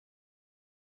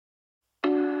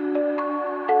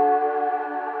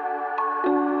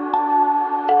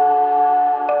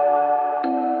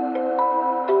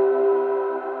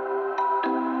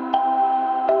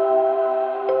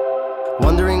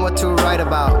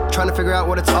about. Trying to figure out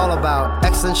what it's all about.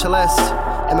 Existentialist.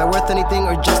 Am I worth anything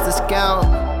or just discount?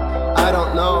 I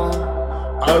don't know.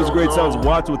 That was great sounds.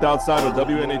 Watts with Outside on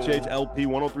WNHH LP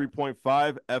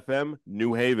 103.5 FM,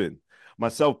 New Haven.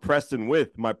 Myself, Preston,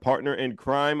 with my partner in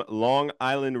crime, Long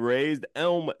Island raised,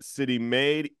 Elm City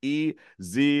made,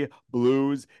 EZ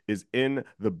BlueZ is in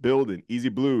the building. EZ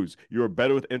BlueZ, you are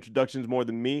better with introductions more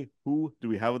than me. Who do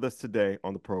we have with us today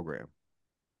on the program?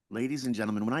 Ladies and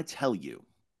gentlemen, when I tell you,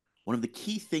 one of the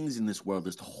key things in this world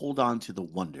is to hold on to the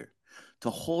wonder,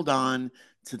 to hold on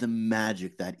to the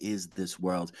magic that is this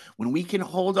world. When we can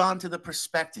hold on to the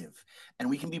perspective and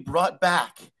we can be brought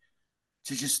back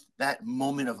to just that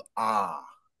moment of awe,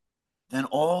 then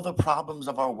all the problems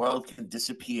of our world can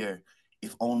disappear,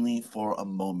 if only for a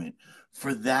moment.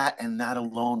 For that and that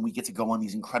alone, we get to go on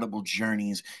these incredible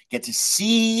journeys, get to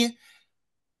see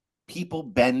people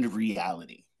bend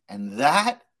reality. And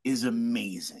that is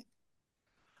amazing.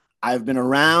 I've been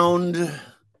around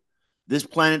this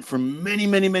planet for many,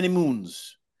 many, many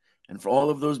moons. And for all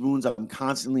of those moons, I'm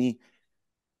constantly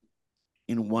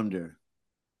in wonder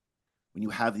when you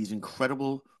have these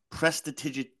incredible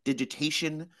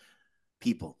prestidigitation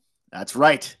people. That's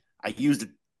right. I used a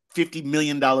 $50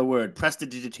 million word,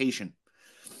 prestidigitation.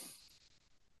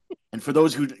 And for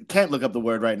those who can't look up the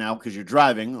word right now because you're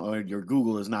driving or your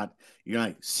Google is not, you're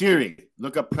like, Siri,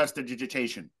 look up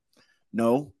prestidigitation.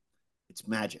 No, it's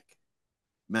magic.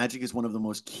 Magic is one of the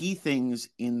most key things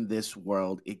in this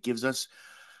world. It gives us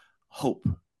hope.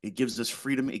 It gives us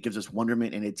freedom. It gives us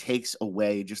wonderment. And it takes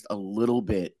away just a little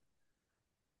bit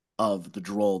of the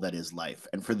droll that is life.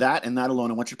 And for that and that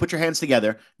alone, I want you to put your hands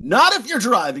together. Not if you're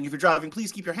driving. If you're driving,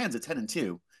 please keep your hands at 10 and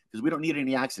 2 because we don't need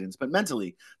any accidents. But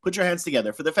mentally, put your hands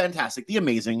together for the fantastic, the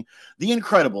amazing, the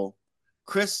incredible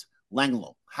Chris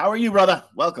Lengyel. How are you, brother?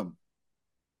 Welcome.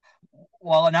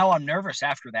 Well, now I'm nervous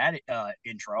after that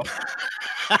intro.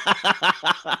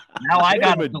 Now I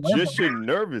got a magician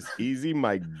nervous. Easy,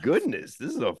 my goodness,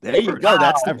 this is a there you go.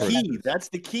 That's the key. That's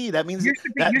the key. That means you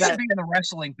should be in the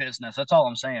wrestling business. That's all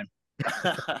I'm saying.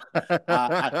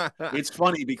 It's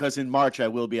funny because in March I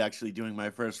will be actually doing my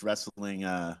first wrestling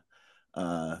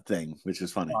thing, which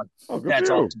is funny. That's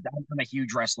awesome. I'm a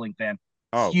huge wrestling fan.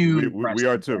 Oh, huge we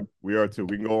are too. We are too.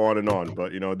 We can go on and on,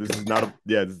 but this is not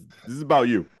this is about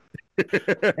you.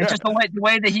 It's just the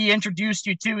way that he introduced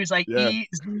you too. He's like EZ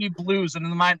BlueZ, and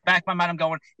in the back of my mind, I'm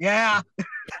going, yeah.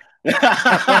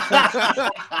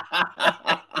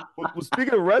 Well,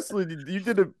 speaking of wrestling, you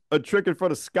did a trick in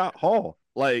front of Scott Hall.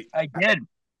 Like I did.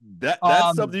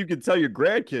 That's something you can tell your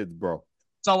grandkids, bro.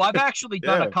 So I've actually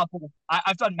done a couple.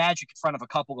 I've done magic in front of a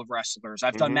couple of wrestlers.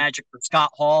 I've done magic for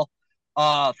Scott Hall.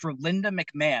 For Linda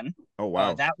McMahon. Oh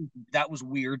wow, that was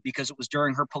weird because it was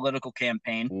during her political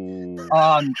campaign.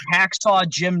 Hacksaw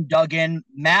Jim Duggan,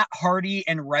 Matt Hardy,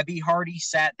 and Rebby Hardy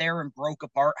sat there and broke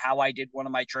apart how I did one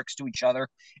of my tricks to each other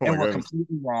and were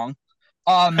completely wrong.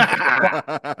 I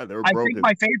think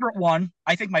my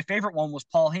favorite one was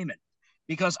Paul Heyman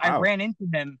because I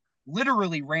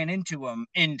literally ran into him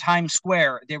in Times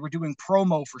Square. They were doing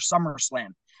promo for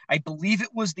SummerSlam. I believe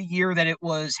it was the year that it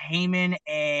was Heyman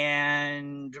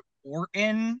and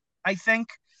Orton, I think.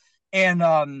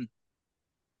 And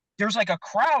there's like a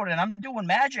crowd and I'm doing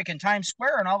magic in Times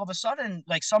Square. And all of a sudden,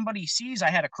 like somebody sees I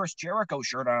had a Chris Jericho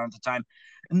shirt on at the time.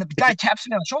 And the guy taps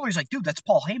me on the shoulder. He's like, dude, that's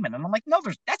Paul Heyman. And I'm like, no,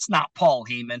 that's not Paul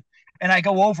Heyman. And I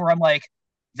go over, I'm like,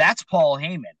 that's Paul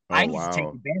Heyman. I need to take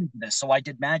advantage of this. So I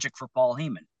did magic for Paul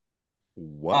Heyman.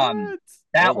 What?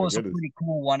 That was a pretty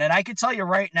cool one. And I can tell you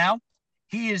right now,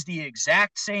 he is the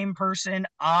exact same person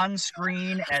on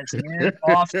screen as he is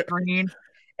off screen.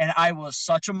 And I was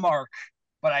such a mark,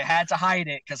 but I had to hide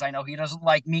it because I know he doesn't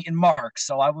like meeting marks.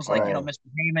 So I was like, Mr.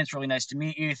 Heyman, it's really nice to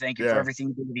meet you. Thank you for everything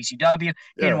you did with ECW.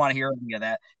 He didn't want to hear any of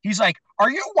that. He's like,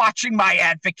 are you watching My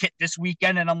Advocate this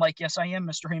weekend? And I'm like, yes, I am,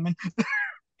 Mr. Heyman.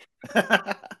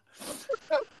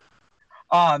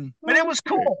 But it was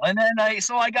cool. And then I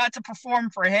got to perform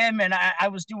for him and I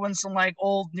was doing some like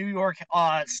old New York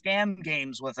scam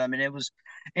games with him. And it was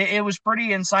pretty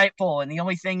insightful. And the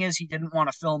only thing is he didn't want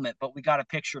to film it, but we got a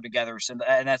picture together. So,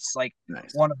 and that's like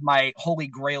one of my holy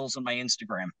grails on my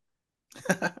Instagram.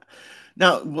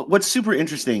 Now, what's super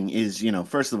interesting is,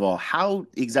 first of all, how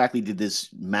exactly did this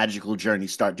magical journey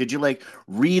start? Did you like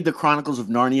read the Chronicles of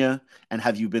Narnia and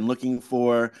have you been looking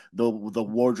for the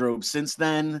wardrobe since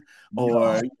then?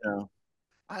 Or,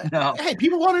 no. Hey,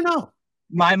 people want to know.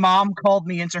 My mom called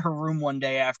me into her room one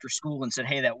day after school and said,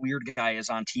 hey, that weird guy is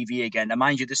on TV again. Now,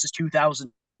 mind you, this is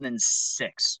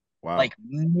 2006. Wow. Like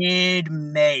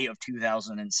mid-May of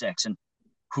 2006. And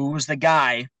who was the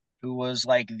guy who was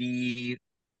like the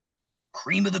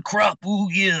cream of the crop,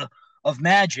 of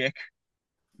magic?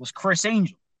 was Chris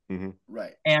Angel. Mm-hmm.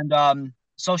 Right. And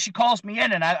so she calls me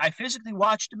in, and I physically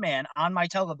watched a man on my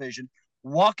television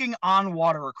walking on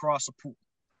water across a pool.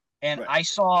 And Right. I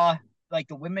saw like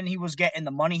the women he was getting,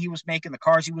 the money he was making, the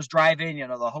cars he was driving, you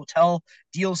know, the hotel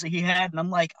deals that he had. And I'm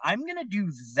like, I'm going to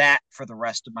do that for the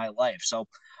rest of my life. So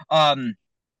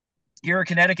here in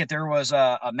Connecticut, there was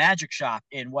a magic shop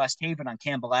in West Haven on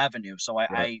Campbell Avenue. So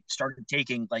I started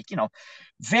taking like, you know,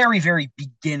 very, very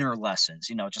beginner lessons,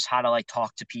 you know, just how to like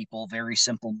talk to people, very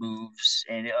simple moves.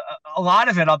 And a lot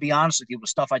of it, I'll be honest with you, was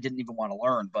stuff I didn't even want to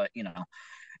learn. But, you know,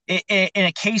 in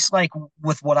a case like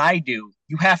with what I do,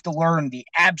 you have to learn the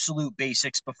absolute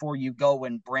basics before you go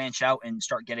and branch out and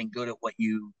start getting good at what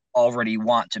you already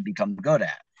want to become good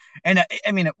at. And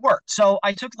I mean, it worked. So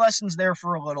I took lessons there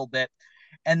for a little bit.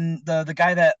 And the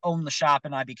guy that owned the shop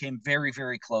and I became very,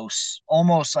 very close,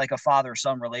 almost like a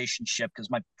father-son relationship,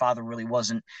 because my father really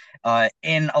wasn't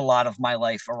in a lot of my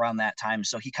life around that time.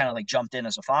 So he kind of like jumped in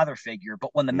as a father figure. But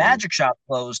when the magic shop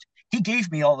closed, he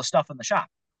gave me all the stuff in the shop.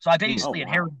 So I basically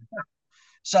inherited the shop.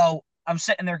 So I'm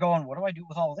sitting there going, what do I do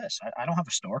with all of this? I don't have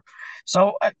a store.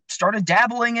 So I started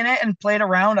dabbling in it and played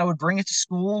around. I would bring it to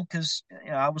school because, you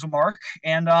know, I was a mark,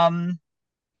 and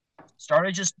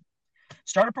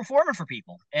started performing for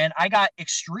people. And I got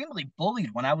extremely bullied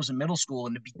when I was in middle school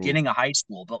and the beginning of high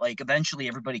school. But like eventually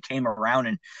everybody came around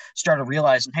and started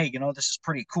realizing, hey, you know, this is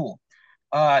pretty cool.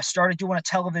 Started doing a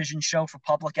television show for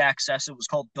public access. It was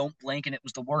called Don't Blink, and it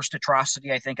was the worst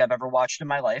atrocity I think I've ever watched in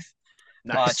my life.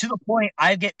 Nice. To the point,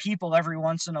 I get people every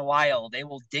once in a while, they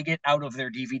will dig it out of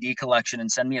their DVD collection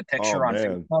and send me a picture on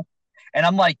Facebook. And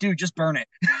I'm like, dude, just burn it.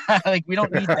 Like, we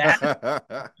don't need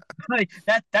that. Like,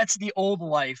 that's the old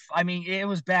life. I mean, it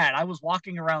was bad. I was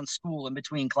walking around school in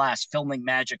between class filming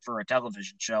magic for a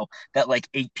television show that like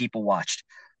 8 people watched.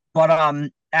 But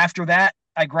after that,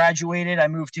 I graduated. I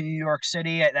moved to New York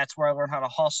City. That's where I learned how to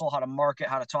hustle, how to market,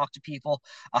 how to talk to people,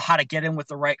 how to get in with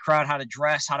the right crowd, how to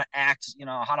dress, how to act, you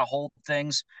know, how to hold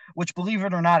things, which, believe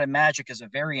it or not, in magic is a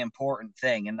very important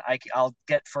thing. And I'll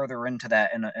get further into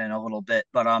that in a little bit.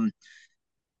 But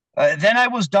then I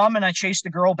was dumb and I chased the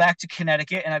girl back to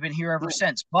Connecticut, and I've been here ever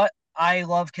since. But I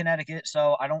love Connecticut,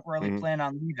 so I don't really plan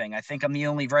on leaving. I think I'm the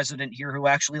only resident here who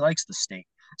actually likes the state.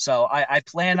 So I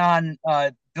plan on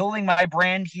building my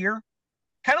brand here.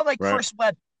 Kind of like Chris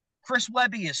Webby. Chris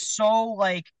Webby is so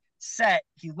like set.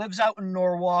 He lives out in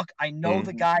Norwalk. I know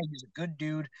the guy. He's a good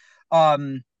dude.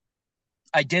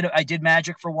 I did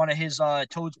magic for one of his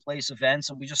Toad's Place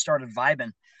events, and we just started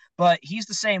vibing. But he's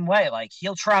the same way. Like,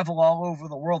 he'll travel all over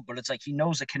the world, but it's like he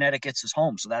knows that Connecticut's his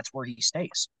home, so that's where he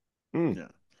stays. Yeah.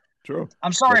 True.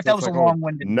 I'm sorry if that was a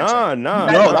long-winded. No,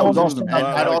 that was awesome. And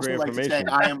I'd also like to say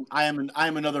I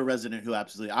am another resident who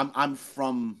absolutely I'm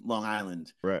from Long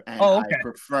Island, right? And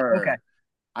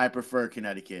I prefer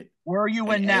Connecticut. Where are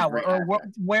you in now, or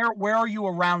where are you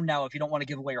around now? If you don't want to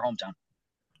give away your hometown.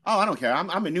 Oh, I don't care.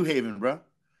 I'm in New Haven, bro.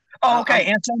 Oh,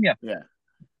 okay, Antonia.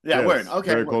 Yeah, word.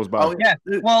 Okay, very close by. Oh, yeah.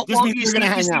 Well, you're gonna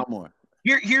hang out more.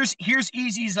 Here's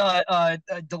Easy's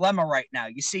dilemma right now.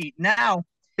 You see, now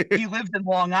he lived in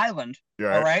Long Island.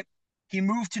 Right. All right. He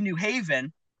moved to New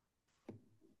Haven.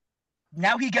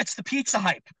 Now he gets the pizza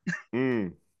hype.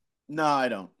 No, I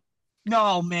don't.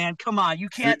 No, man, come on. You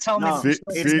can't tell me.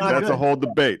 That's a whole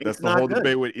debate. That's the whole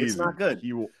debate with Easy. It's not good.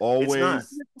 He will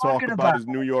always talk about his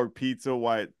New York pizza,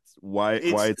 why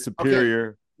it's superior.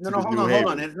 Okay. No, hold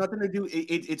on. It has nothing to do.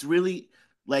 It's really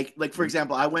like for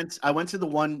example, I went to the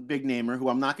one big namer who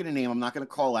I'm not going to name. I'm not going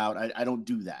to call out. I don't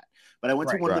do that. But I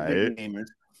went to one of the big namers,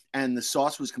 and the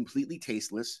sauce was completely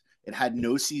tasteless. It had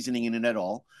no seasoning in it at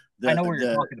all. I know what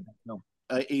you're talking about. No.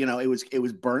 You know, it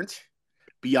was burnt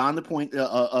beyond the point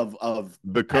of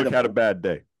the cook had a bad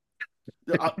day.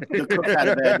 The cook had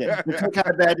a bad day. The cook had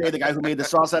a bad day. The guy who made the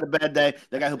sauce had a bad day.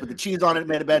 The guy who put the cheese on it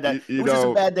made a bad day. It was just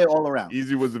a bad day all around.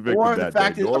 Easy was the victim or that the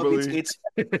fact day. Or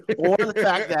the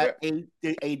fact that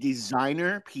a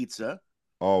designer pizza.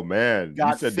 Oh man,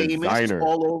 got famous designer.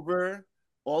 all over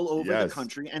the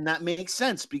country, and that makes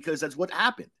sense because that's what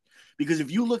happened. Because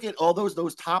if you look at all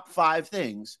those top 5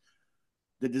 things,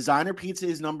 the designer pizza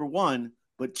is number 1,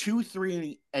 but 2,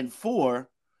 3, and 4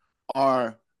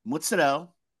 are mozzarella,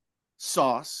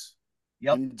 sauce,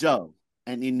 and dough,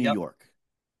 and in New York.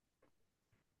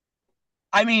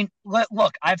 I mean,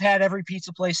 look, I've had every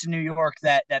pizza place in New York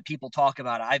that people talk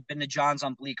about. I've been to John's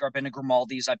on Bleecker. I've been to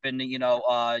Grimaldi's. I've been to,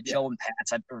 Joe and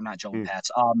Pat's. Or not Joe and Pat's.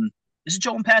 Is it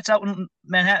Joe and Pat's out in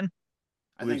Manhattan?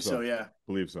 I think so, yeah.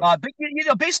 Believe so. But,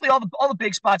 basically all the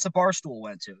big spots that Barstool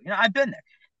went to. I've been there.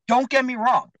 Don't get me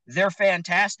wrong. They're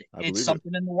fantastic. It's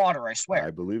something in the water, I swear.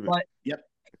 I believe it. But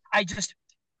I just,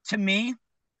 to me,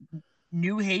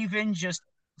 New Haven just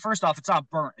first off, it's not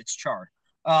burnt; it's charred.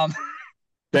 Um,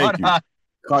 Thank you.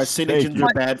 Carcinogens you.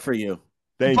 are bad for you.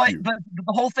 Thank you. But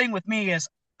the whole thing with me is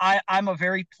I'm a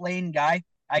very plain guy.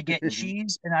 I get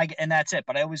cheese and that's it.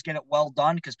 But I always get it well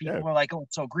done because people are like, "Oh,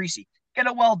 it's so greasy." Get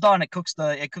it well done. It cooks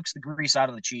the grease out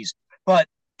of the cheese. But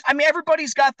I mean,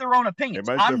 everybody's got their own opinions.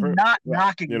 Everybody's I'm different. not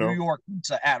knocking New York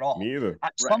pizza at all. Me either.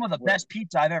 Some of the best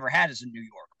pizza I've ever had is in New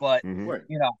York. But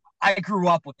you know, I grew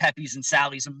up with Pepe's and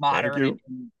Sally's and Modern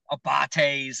and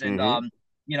Abate's and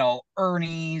you know,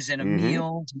 Ernie's and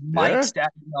Emil's, Mike's. You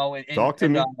know, and, talk to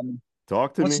me.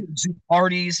 Talk to me.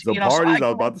 Zupardi's. Zupardi's. You know, so I was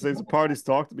about to say Zupardi's.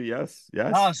 Talk to me. Yes.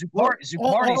 Zupardi's.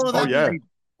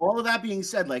 All of that being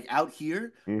said, like out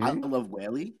here, I love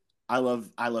Whaley. I love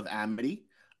Amity.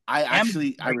 I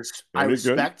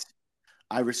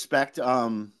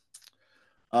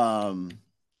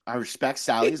respect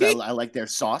Sally's. I like their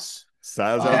sauce.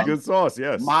 Sally's has good sauce.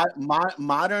 Yes.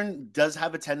 Modern does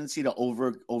have a tendency to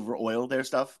over oil their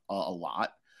stuff a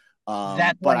lot.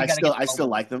 But I still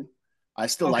like them. I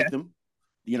still like them.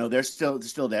 You know, they're still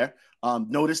there.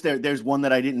 Notice there's one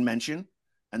that I didn't mention,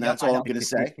 and that's all I'm gonna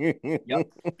say.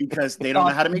 Because they don't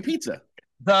know how to make pizza.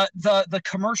 The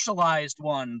commercialized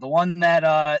one, the one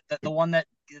that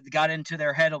got into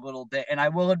their head a little bit, and I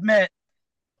will admit,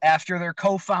 after their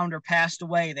co-founder passed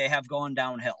away, they have gone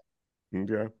downhill.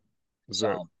 Okay.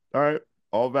 So all right,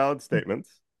 all valid statements.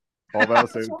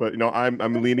 But you know,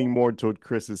 I'm leaning more toward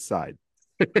Chris's side.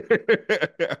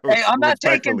 Hey, I'm not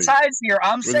taking sides here.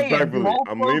 I'm saying both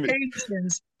I'm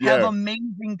locations have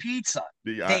amazing pizza.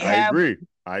 I agree.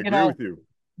 I agree with you.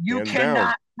 You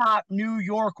cannot top New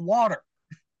York water.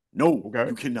 No,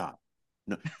 you cannot.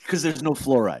 No, because there's no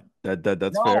fluoride.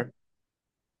 That's fair.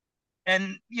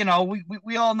 And you know,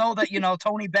 we all know that, you know,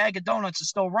 Tony Bag of Donuts is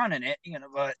still running it, you know,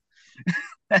 but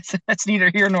that's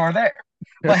neither here nor there.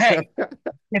 But hey,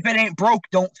 if it ain't broke,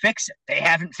 don't fix it. They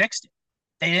haven't fixed it.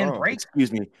 They didn't break it.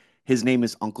 Excuse me. His name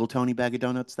is Uncle Tony Bag of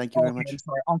Donuts. Thank you very much. I'm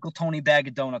sorry, Uncle Tony Bag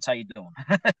of Donuts. How you doing?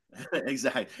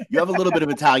 Exactly. You have a little bit of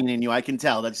Italian in you. I can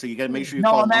tell that. So you got to make sure you.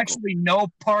 No, I'm actually no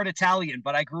part Italian,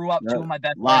 but I grew up. Two of my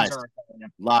best friends are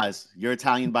Italian. Lies. You're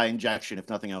Italian by injection, if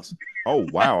nothing else. Oh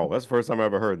wow, that's the first time I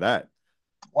ever heard that.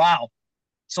 Wow.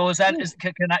 So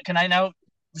can I now?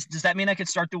 Does that mean I could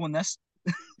start doing this?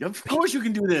 Of course you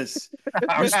can do this.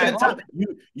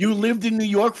 You lived in New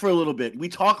York for a little bit. We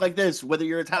talk like this, whether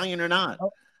you're Italian or not.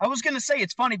 I was gonna say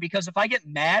it's funny because if I get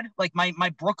mad, like my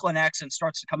Brooklyn accent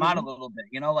starts to come out a little bit.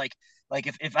 You know, like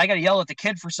if I gotta yell at the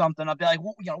kid for something, I'll be like,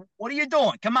 well, you know, what are you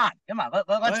doing? Come on,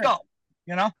 let's go.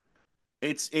 You know.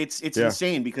 It's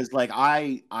insane because like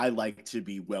I like to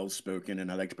be well spoken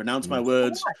and I like to pronounce my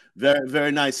words very,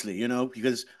 very nicely, you know,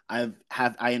 because I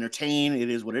entertain. It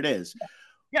is what it is.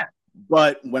 Yeah.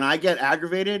 But when I get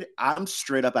aggravated, I'm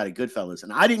straight up out of Goodfellas,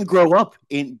 and I didn't grow up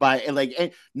and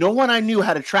no one I knew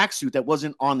had a tracksuit that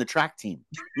wasn't on the track team.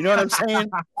 You know what I'm saying?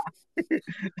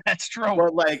 That's true.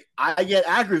 But like I get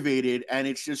aggravated, and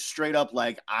it's just straight up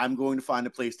like I'm going to find a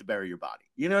place to bury your body.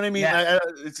 You know what I mean? Yeah.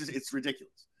 It's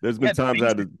ridiculous. There's been times I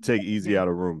had to take Easy out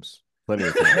of rooms. Plenty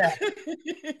of times.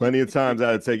 Plenty of times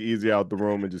I had to take Easy out the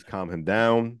room and just calm him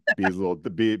down.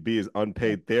 Be his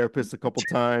unpaid therapist a couple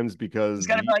times because he's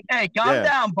gotta be like, hey, calm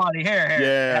down, buddy. Here.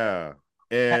 Yeah.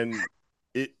 And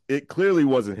it clearly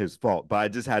wasn't his fault, but I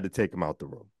just had to take him out the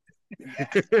room.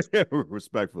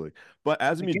 Respectfully. But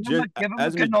as a musician, but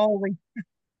as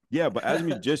a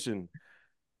musician,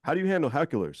 how do you handle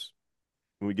hecklers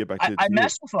when we get back to I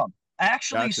mess with them.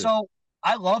 Actually, Gotcha. So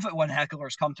I love it when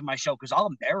hecklers come to my show because I'll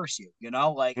embarrass you. You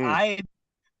know, like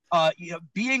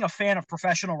being a fan of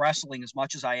professional wrestling as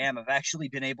much as I am, I've actually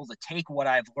been able to take what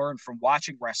I've learned from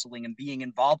watching wrestling and being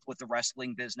involved with the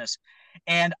wrestling business,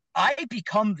 and I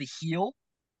become the heel.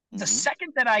 The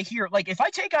second that I hear, like, if I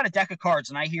take out a deck of cards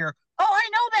and I hear, "Oh, I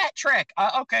know that trick,"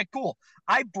 okay, cool.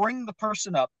 I bring the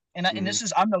person up, and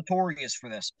I'm notorious for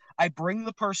this. I bring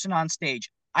the person on stage.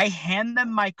 I hand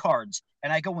them my cards,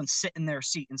 and I go and sit in their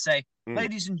seat and say,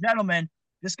 "Ladies and gentlemen,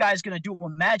 this guy's going to do a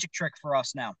magic trick for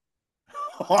us now."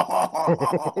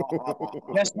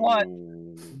 Guess what?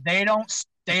 They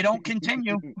don't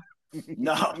continue.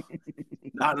 No,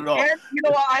 not at all. And you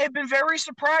know, I have been very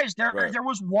surprised. There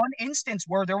was one instance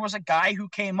where there was a guy who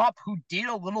came up who did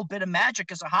a little bit of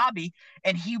magic as a hobby,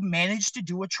 and he managed to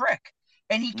do a trick.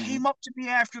 And he came up to me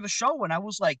after the show, and I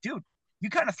was like, "Dude, you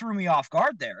kind of threw me off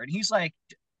guard there." And he's like,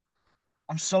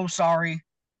 "I'm so sorry.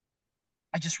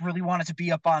 I just really wanted to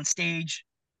be up on stage."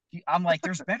 I'm like,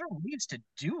 "There's better ways to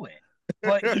do it."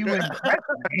 But you impressed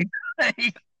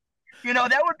me.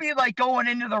 That would be like going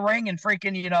into the ring and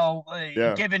freaking,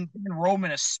 Yeah. giving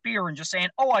Roman a spear and just saying,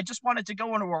 "Oh, I just wanted to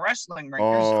go into a wrestling ring."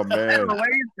 Oh, There's better man.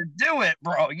 ways to do it,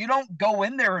 bro. You don't go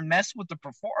in there and mess with the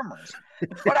performers.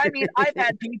 But I mean, I've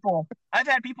had people,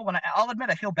 and I'll admit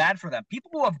I feel bad for them.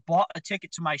 People who have bought a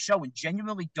ticket to my show and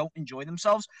genuinely don't enjoy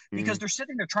themselves because they're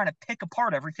sitting there trying to pick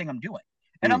apart everything I'm doing.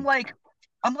 And I'm like,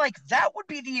 that would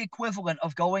be the equivalent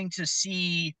of going to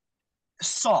see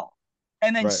Saw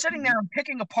and then Right. sitting there and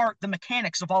picking apart the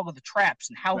mechanics of all of the traps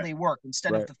and how they work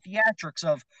instead of the theatrics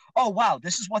of, oh wow,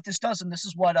 this is what this does and this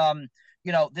is what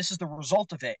this is the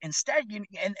result of it. Instead,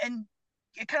 and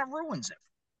it kind of ruins it.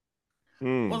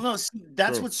 Well, no, see,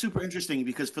 that's what's super interesting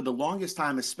because for the longest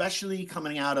time, especially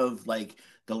coming out of like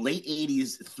the late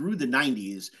 80s through the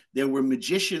 90s, there were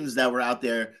magicians that were out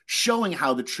there showing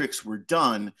how the tricks were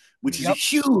done, which is a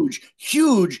huge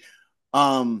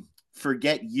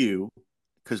forget you,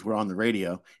 because we're on the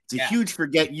radio. It's a huge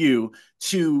forget you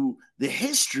to the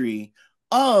history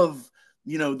of,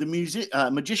 the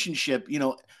magicianship.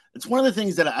 It's one of the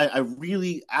things that I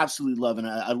really absolutely love. And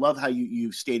I love how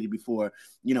you stated before,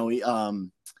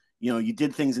 you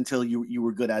did things until you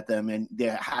were good at them. And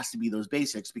there has to be those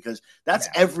basics because that's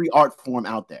every art form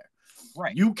out there.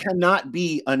 Right. You cannot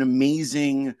be an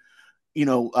amazing,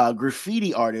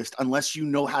 graffiti artist unless you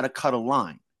know how to cut a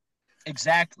line.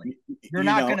 Exactly. You're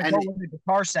not going to go to the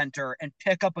Guitar Center and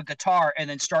pick up a guitar and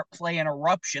then start playing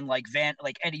Eruption like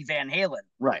Eddie Van Halen.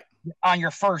 Right. On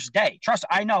your first day. Trust,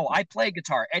 I know, I play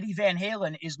guitar. Eddie Van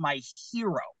Halen is my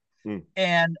hero.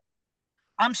 And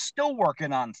I'm still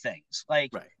working on things.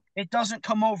 It doesn't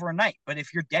come overnight, but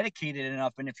if you're dedicated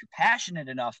enough and if you're passionate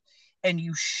enough and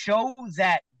you show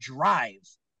that drive,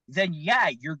 then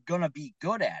you're going to be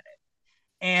good at it.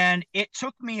 And it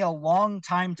took me a long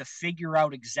time to figure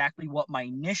out exactly what my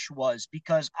niche was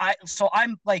because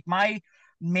I'm like, my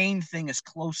main thing is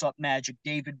close-up magic,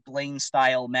 David Blaine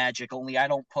style magic, only I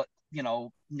don't put,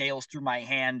 nails through my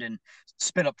hand and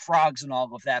spit up frogs and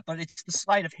all of that, but it's the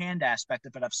sleight of hand aspect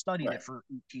of it. I've studied it for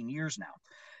 18 years now.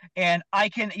 And I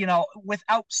can,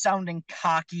 without sounding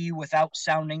cocky, without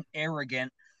sounding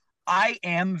arrogant, I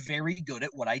am very good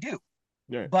at what I do.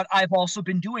 Yeah. But I've also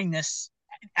been doing this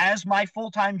as my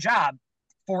full-time job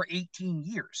for 18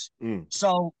 years.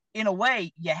 So in a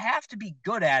way, you have to be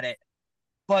good at it,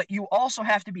 but you also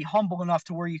have to be humble enough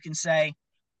to where you can say,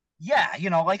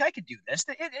 I could do this.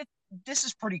 This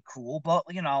is pretty cool, but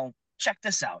check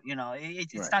this out.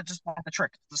 It's not just about the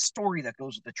trick, it's the story that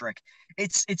goes with the trick.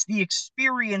 It's the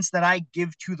experience that I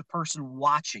give to the person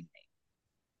watching me.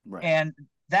 Right. And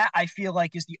that I feel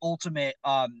like is the ultimate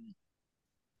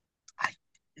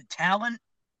talent.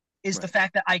 Is the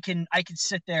fact that I can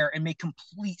sit there and make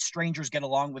complete strangers get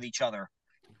along with each other,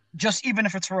 just even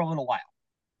if it's for a little while.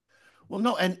 Well,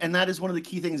 no, and that is one of the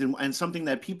key things and something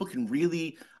that people can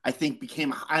really, I think,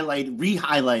 became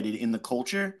re-highlighted in the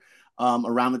culture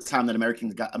around the time that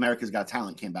America's Got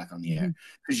Talent came back on the air.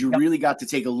 Because you really got to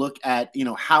take a look at,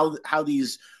 how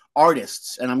these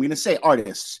artists, and I'm going to say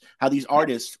artists, how these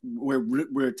artists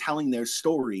were telling their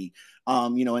story,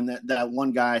 and that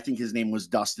one guy, I think his name was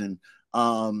Dustin,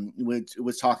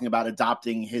 was talking about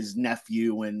adopting his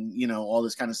nephew and all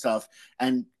this kind of stuff,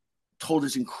 and told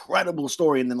this incredible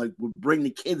story, and then would bring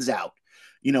the kids out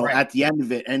at the end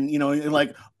of it, and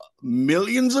like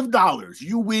millions of dollars,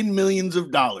 you win millions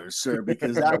of dollars, sir,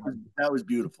 because that was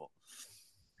beautiful.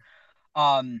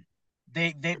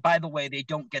 They by the way, they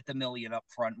don't get the million up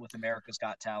front with America's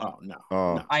Got Talent.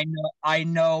 Oh no. I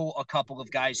know a couple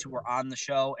of guys who were on the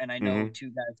show, and I know two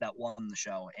guys that won the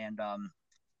show, and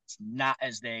it's not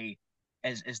as they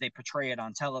portray it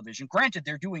on television. Granted,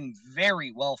 they're doing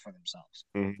very well for themselves.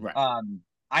 Right.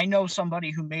 I know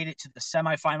somebody who made it to the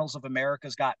semifinals of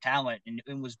America's Got Talent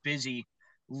and was busy,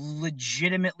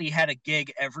 legitimately had a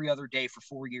gig every other day for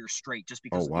 4 years straight just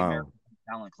because of the America's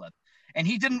Got Talent clip. And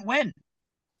he didn't win.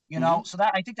 So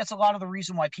that I think that's a lot of the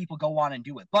reason why people go on and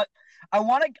do it. But I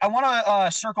want to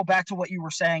circle back to what you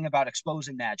were saying about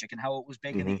exposing magic and how it was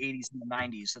big in the 80s and the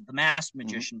 90s. The Masked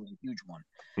Magician was a huge one.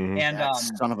 And that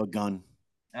son of a gun.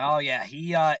 Oh yeah,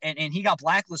 he and he got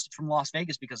blacklisted from Las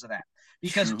Vegas because of that.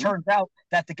 Because it turns out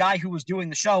that the guy who was doing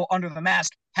the show under the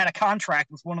mask had a contract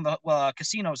with one of the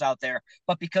casinos out there,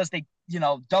 but because they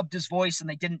dubbed his voice and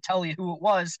they didn't tell you who it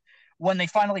was, when they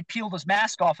finally peeled his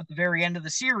mask off at the very end of the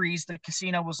series, the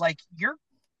casino was like,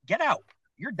 get out.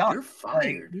 You're done. You're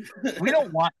fired.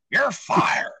 You're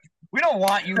fired. We don't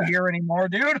want you here anymore,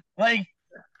 dude. But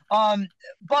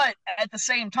at the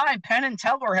same time, Penn and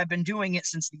Teller have been doing it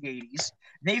since the 80s.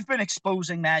 They've been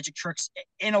exposing magic tricks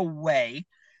in a way.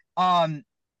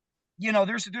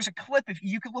 There's a clip, if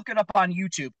you could look it up on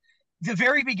YouTube. the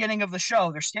very beginning of the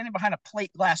show, they're standing behind a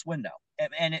plate glass window,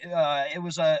 and it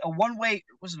was a one-way.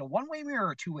 Was it a one-way mirror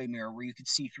or a two-way mirror where you could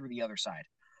see through the other side?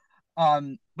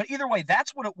 But either way,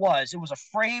 that's what it was. It was a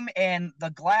frame, and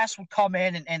the glass would come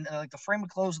in, and like the frame would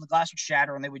close, and the glass would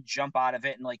shatter, and they would jump out of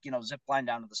it and zip line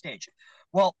down to the stage.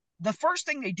 Well, the first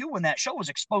thing they do in that show was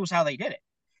expose how they did it,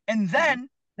 and then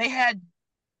they had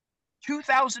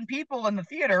 2,000 people in the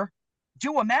theater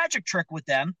do a magic trick with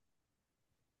them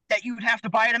that you would have to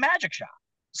buy at a magic shop.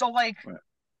 So like,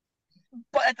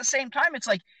 but at the same time, it's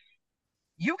like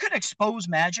you could expose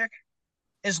magic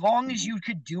as long as you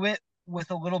could do it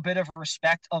with a little bit of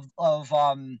respect of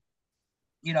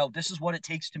this is what it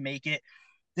takes to make it.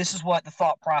 This is what the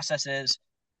thought process is.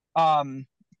 And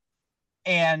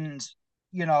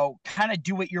kind of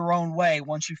do it your own way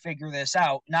once you figure this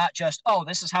out, not just, oh,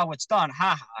 this is how it's done.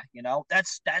 Ha ha.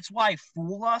 That's why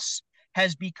Fool Us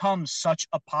has become such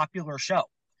a popular show,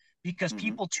 because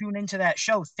people tune into that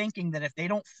show thinking that if they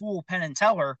don't fool Penn and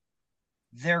Teller,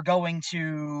 they're going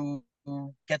to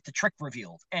get the trick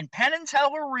revealed. And Penn and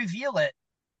Teller reveal it,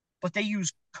 but they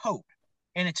use code.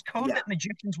 And it's code that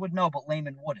magicians would know, but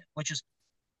laymen wouldn't, which is,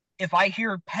 if I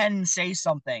hear Penn say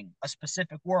something, a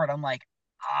specific word, I'm like,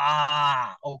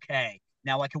 okay.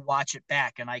 Now I can watch it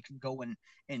back and I can go and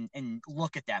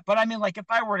look at that. But I mean, like, if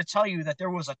I were to tell you that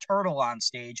there was a turtle on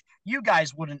stage, you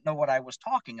guys wouldn't know what I was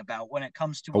talking about when it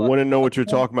comes to. I wouldn't know what you're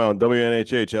talking about on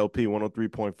WNHH LP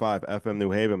 103.5 FM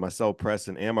New Haven. Myself,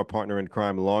 Preston, and my partner in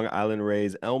crime, Long Island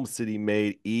Raised, Elm City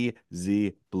made,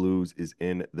 EZ BlueZ is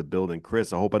in the building.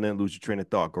 Chris, I hope I didn't lose your train of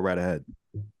thought. Go right ahead.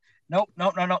 Nope.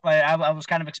 I was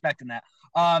kind of expecting that.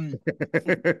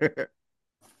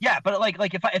 Yeah, but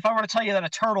like if I were to tell you that a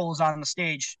turtle is on the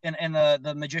stage and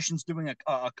the magician's doing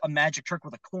a magic trick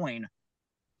with a coin,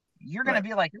 you're gonna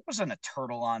be like, there wasn't a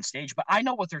turtle on stage, but I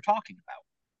know what they're talking about.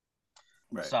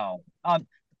 Right. So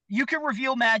you can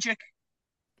reveal magic.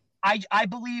 I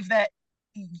believe that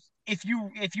if you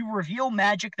reveal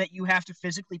magic that you have to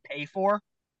physically pay for,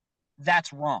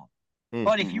 that's wrong.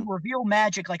 But if you reveal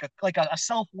magic like a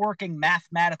self-working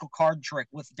mathematical card trick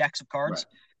with decks of cards,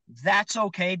 that's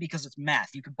okay, because it's math.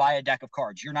 You could buy a deck of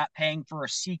cards. You're not paying for a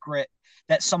secret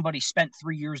that somebody spent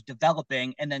 3 years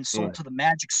developing and then sold to the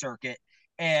magic circuit.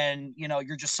 And,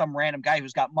 you're just some random guy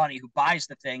who's got money who buys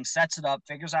the thing, sets it up,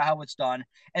 figures out how it's done,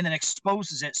 and then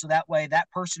exposes it. So that way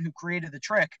that person who created the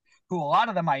trick, who a lot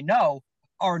of them I know,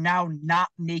 are now not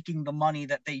making the money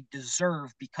that they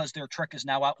deserve because their trick is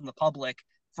now out in the public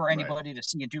for anybody to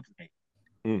see and duplicate.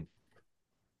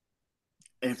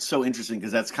 It's so interesting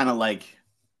because that's kind of like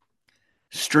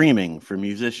streaming for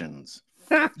musicians.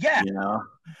 Yeah.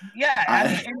 I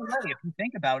mean, in a way, if you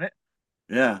think about it.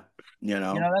 Yeah.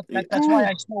 That's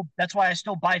why I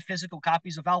still buy physical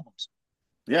copies of albums.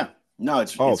 Yeah. No,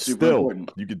 it's super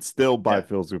important. You could still buy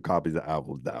physical copies of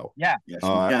albums now. Yeah. Yes,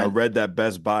 I read that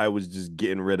Best Buy was just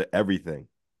getting rid of everything.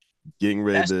 Getting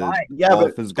rid Best of but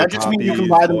that just means you can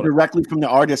buy them directly from the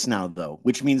artist now, though,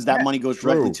 which means that money goes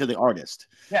directly to the artist.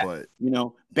 Yeah. But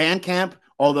Bandcamp,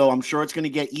 although I'm sure it's going to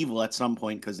get evil at some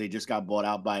point because they just got bought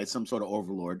out by some sort of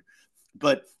overlord.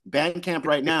 But Bandcamp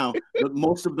right now,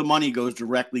 most of the money goes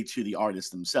directly to the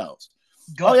artists themselves.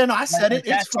 Good. Oh yeah, no, I said it.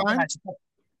 It's fine.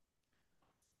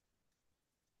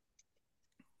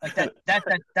 Like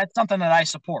that's something that I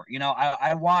support.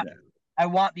 I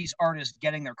want these artists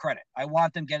getting their credit. I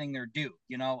want them getting their due.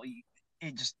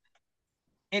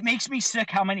 It makes me sick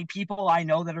how many people I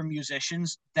know that are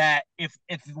musicians that if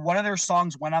one of their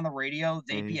songs went on the radio,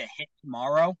 they'd be a hit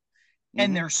tomorrow.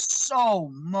 And they're so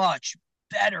much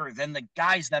better than the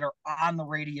guys that are on the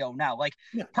radio now. Like,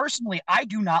 personally, I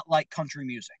do not like country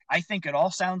music. I think it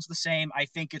all sounds the same. I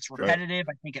think it's repetitive.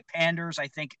 I think it panders. I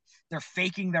think they're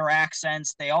faking their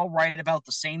accents. They all write about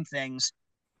the same things.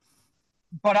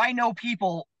 But I know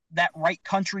people that write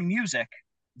country music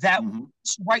that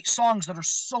write songs that are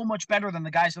so much better than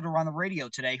the guys that are on the radio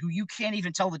today, who you can't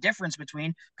even tell the difference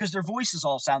between because their voices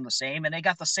all sound the same and they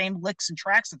got the same licks and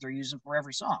tracks that they're using for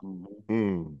every song.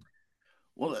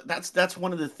 Well, that's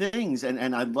one of the things,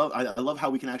 and I love how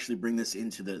we can actually bring this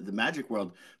into the magic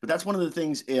world. But that's one of the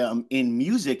things in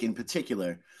music in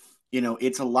particular.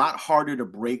 It's a lot harder to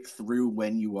break through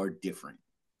when you are different.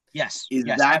 Yes. Is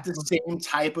that the same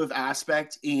type of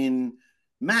aspect in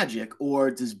magic, or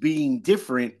does being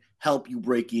different help you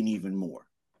break in even more?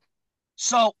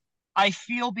 So I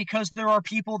feel because there are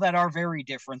people that are very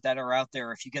different that are out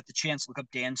there. If you get the chance, look up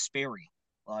Dan Sperry.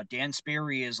 Dan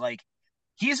Sperry is like,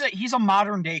 he's a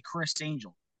modern day Chris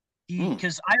Angel.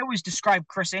 Because I always describe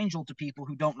Chris Angel to people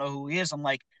who don't know who he is. I'm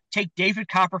like, take David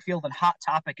Copperfield and Hot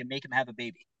Topic and make him have a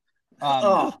baby.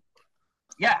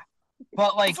 Yeah.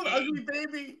 But like, ugly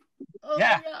baby.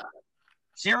 Yeah.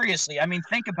 Seriously, I mean,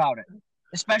 think about it.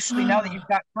 Especially now that you've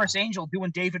got Chris Angel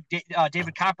doing David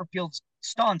Copperfield's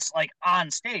stunts like on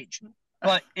stage,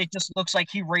 but it just looks like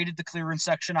he raided the clearance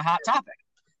section of Hot Topic,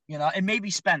 and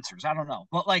maybe Spencer's. I don't know,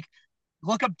 but like,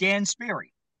 look up Dan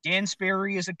Sperry. Dan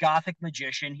Sperry is a gothic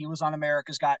magician. He was on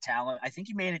America's Got Talent. I think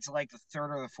he made it to like the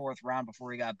third or the fourth round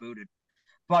before he got booted.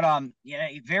 But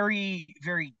very,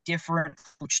 very different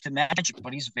approach to magic,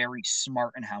 but he's very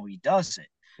smart in how he does it.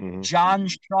 Mhm. John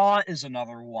Shaw is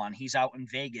another one. He's out in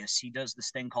Vegas. He does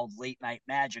this thing called Late Night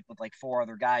Magic with like 4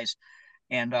 other guys.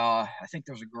 And I think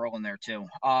there's a girl in there too.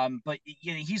 But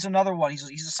he's another one.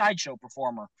 He's a sideshow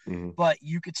performer. Mhm. But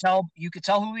you could tell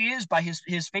who he is by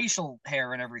his facial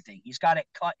hair and everything. He's got it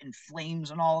cut in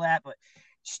flames and all that, but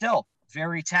still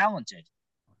very talented.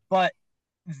 But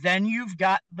then you've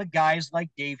got the guys like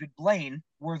David Blaine,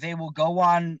 where they will go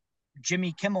on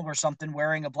Jimmy Kimmel or something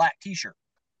wearing a black T-shirt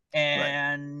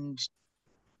and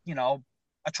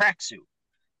a tracksuit.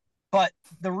 But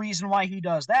the reason why he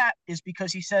does that is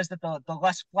because he says that the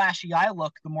less flashy I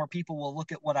look, the more people will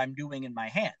look at what I'm doing in my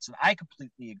hands. And I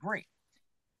completely agree.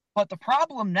 But the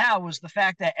problem now is the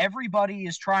fact that everybody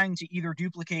is trying to either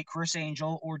duplicate Chris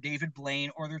Angel or David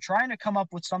Blaine, or they're trying to come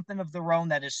up with something of their own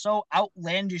that is so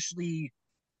outlandishly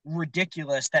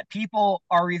ridiculous that people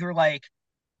are either like,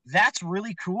 that's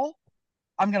really cool,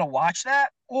 I'm going to watch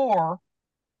that, or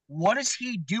what is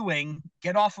he doing?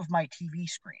 Get off of my TV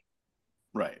screen.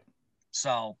 Right.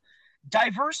 So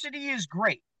diversity is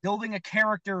great. Building a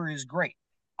character is great.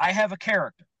 I have a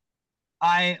character.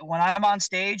 When I'm on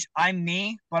stage, I'm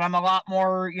me, but I'm a lot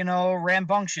more,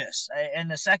 rambunctious.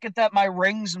 And the second that my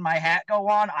rings and my hat go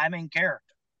on, I'm in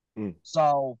character.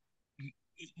 So,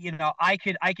 I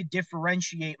could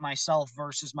differentiate myself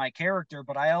versus my character,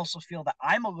 but I also feel that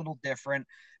I'm a little different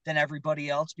than everybody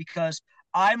else because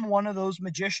I'm one of those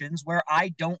magicians where I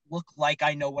don't look like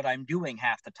I know what I'm doing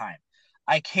half the time.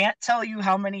 I can't tell you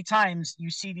how many times you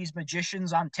see these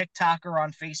magicians on TikTok or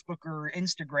on Facebook or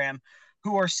Instagram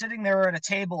who are sitting there at a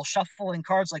table shuffling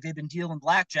cards like they've been dealing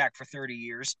blackjack for 30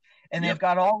 years, and they've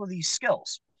got all of these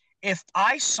skills. If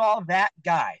I saw that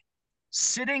guy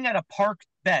sitting at a park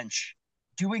bench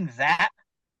doing that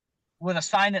with a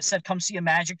sign that said, come see a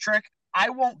magic trick, I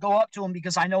won't go up to him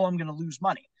because I know I'm going to lose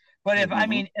money. But if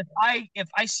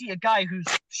I see a guy who's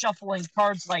shuffling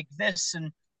cards like this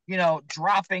and,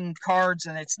 dropping cards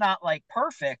and it's not like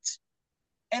perfect,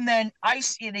 and then I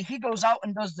see that he goes out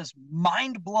and does this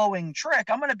mind-blowing trick,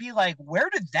 I'm going to be like, where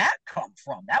did that come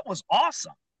from? That was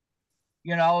awesome.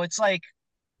 It's like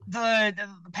the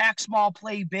pack small,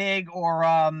 play big, or,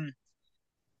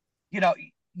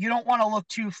 you don't want to look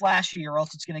too flashy or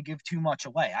else it's going to give too much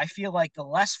away. I feel like the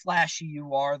less flashy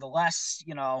you are, the less,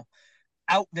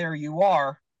 out there you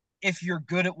are, if you're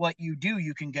good at what you do,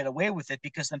 you can get away with it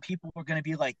because then people are going to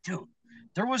be like, dude,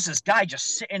 there was this guy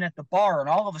just sitting at the bar and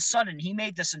all of a sudden he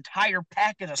made this entire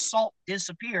packet of salt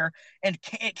disappear and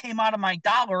it came out of my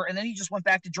dollar and then he just went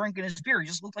back to drinking his beer. He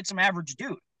just looked like some average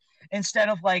dude. Instead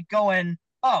of like going,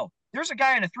 oh, there's a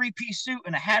guy in a 3-piece suit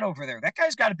and a hat over there. That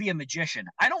guy's got to be a magician.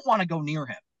 I don't want to go near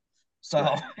him.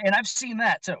 So, and I've seen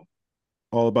that too.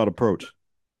 All about approach.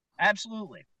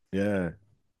 Absolutely. Yeah.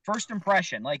 First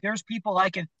impression. Like there's people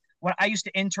when I used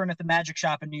to intern at the magic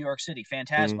shop in New York City,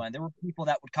 Phantasma, and there were people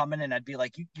that would come in and I'd be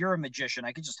like, you're a magician.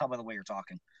 I could just tell by the way you're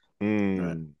talking.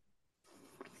 Right.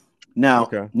 Now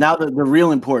the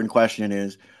real important question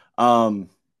is,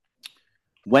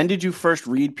 when did you first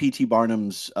read P.T.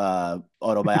 Barnum's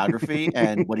autobiography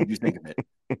and what did you think of it?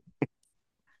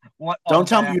 Don't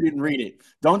tell me you didn't read it.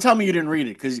 Don't tell me you didn't read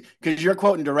it because you're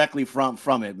quoting directly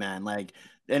from it, man. Like,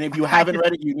 and if you haven't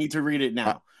read it, you need to read it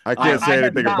now. I can't say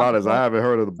anything about it as I haven't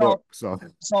heard of the book. So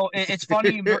it's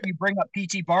funny you bring up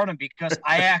P.T. Barnum because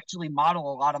I actually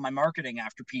model a lot of my marketing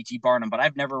after P.T. Barnum, but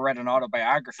I've never read an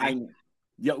autobiography.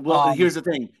 Here's the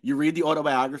thing. You read the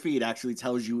autobiography, it actually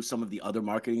tells you some of the other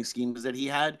marketing schemes that he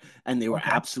had, and they were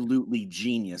absolutely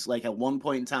genius. Like at one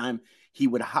point in time, he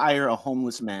would hire a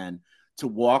homeless man to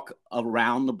walk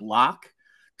around the block,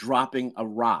 dropping a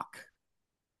rock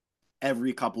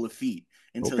every couple of feet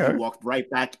until he walked right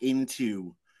back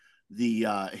into the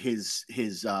his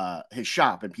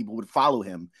shop, and people would follow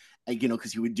him,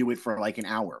 because he would do it for like an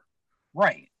hour,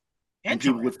 right? And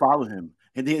people would follow him.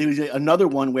 And there was another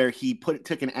one where he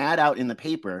took an ad out in the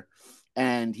paper,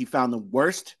 and he found the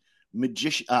worst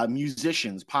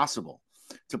musicians possible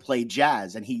to play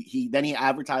jazz, and he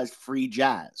advertised free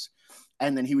jazz,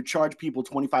 and then he would charge people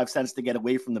 25 cents to get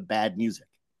away from the bad music.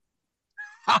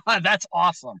 That's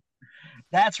awesome.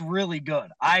 That's really good.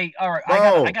 I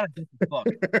gotta get this book.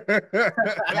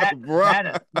 that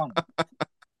is fun.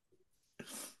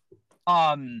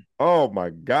 Oh my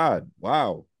God!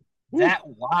 Wow.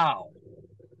 Wow.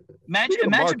 Speaking of Imagine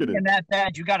being marketing, that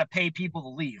bad, you got to pay people to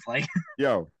leave. Like,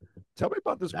 yo, tell me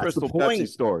about this That's the Crystal Pepsi point.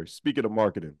 story. Speaking of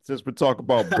marketing, since we talk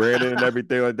about branding and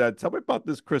everything like that, tell me about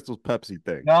this Crystal Pepsi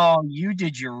thing. no, you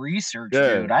did your research,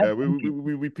 Yeah, dude. yeah,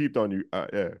 we peeped on you.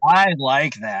 Yeah. I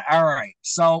like that. All right.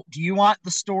 So, do you want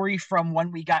the story from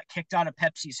when we got kicked out of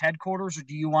Pepsi's headquarters, or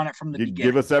do you want it from the Give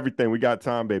beginning? us everything. We got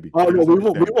time, baby. Oh Give no, us we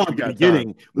everything. want the got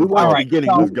beginning. time. We Let's want All the go. right. beginning.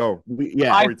 So, Let's go.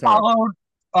 Yeah. I Story time.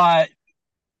 followed.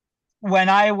 When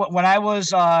I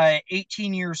was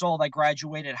 18 years old, I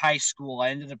graduated high school. I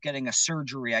ended up getting a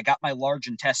surgery. I got my large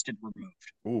intestine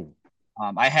removed. Ooh.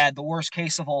 I had the worst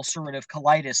case of ulcerative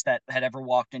colitis that had ever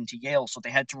walked into Yale, so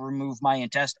they had to remove my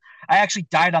intestine. I actually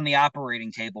died on the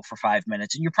operating table for 5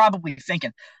 minutes. And you're probably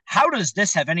thinking, how does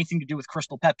this have anything to do with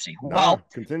Crystal Pepsi? Nah, Well,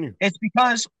 continue. it's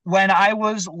because when I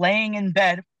was laying in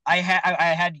bed, I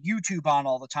had YouTube on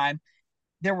all the time.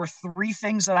 There were three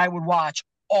things that I would watch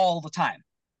all the time: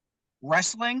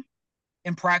 wrestling,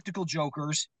 Impractical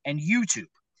Jokers, and YouTube.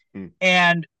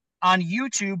 And on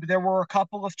YouTube, there were a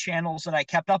couple of channels that I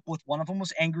kept up with. One of them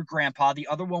was Angry Grandpa. The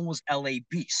other one was LA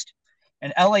Beast.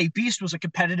 And LA Beast was a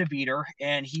competitive eater,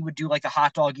 and he would do like the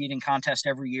hot dog eating contest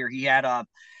every year. He had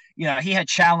he had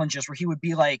challenges where he would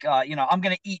be like, I'm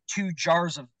going to eat 2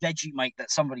 jars of Vegemite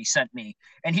that somebody sent me.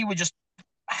 And he would just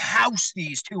house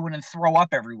these two and then throw up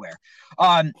everywhere.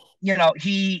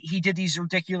 He did these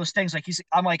ridiculous things. Like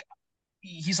I'm going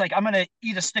to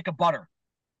eat a stick of butter.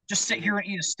 Just sit here and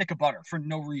eat a stick of butter for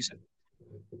no reason.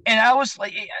 And I was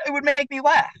like, it would make me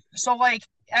laugh. So, like,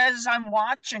 as I'm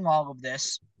watching all of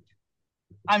this,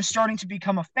 I'm starting to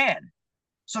become a fan.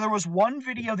 So, there was one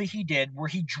video that he did where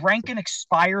he drank an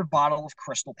expired bottle of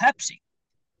Crystal Pepsi.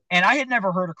 And I had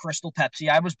never heard of Crystal Pepsi.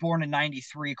 I was born in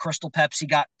 93. Crystal Pepsi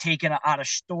got taken out of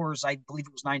stores. I believe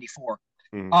it was 94.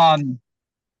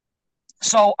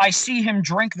 So I see him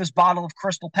drink this bottle of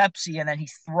Crystal Pepsi, and then he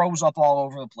throws up all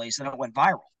over the place, and it went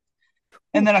viral.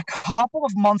 And then a couple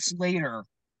of months later,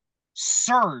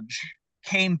 Surge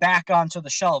came back onto the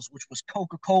shelves, which was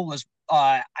Coca-Cola's.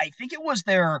 I think it was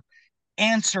their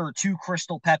answer to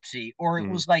Crystal Pepsi, or it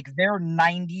was like their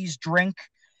 90s drink.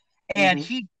 And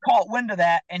he caught wind of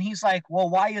that, and he's like, well,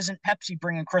 why isn't Pepsi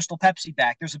bringing Crystal Pepsi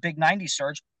back? There's a big 90s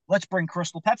surge. Let's bring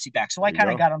Crystal Pepsi back. So I kind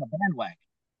of got on the bandwagon.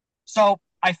 So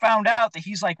I found out that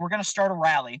he's like, we're going to start a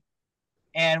rally,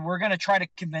 and we're going to try to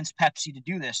convince Pepsi to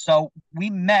do this. So we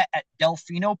met at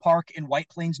Delfino Park in White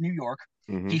Plains, New York.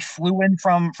 He flew in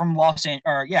from from LA.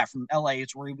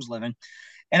 It's where he was living.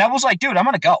 And I was like, dude, I'm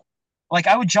going to go. Like,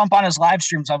 I would jump on his live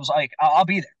streams. I was like, I'll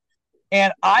be there.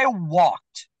 And I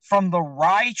walked from the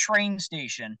Rye train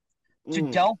station to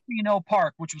Delfino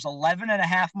Park, which was 11 and a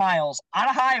half miles on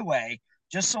a highway,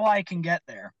 just so I can get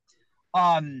there.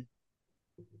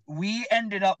 We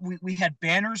ended up, we had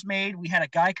banners made. We had a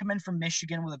guy come in from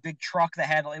Michigan with a big truck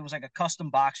it was like a custom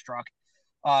box truck,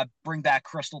 bring back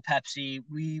Crystal Pepsi.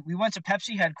 We went to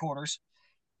Pepsi headquarters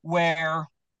where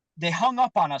they hung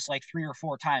up on us like 3 or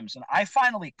 4 times. And I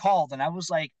finally called and I was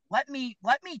like, let me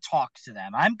talk to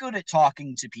them. I'm good at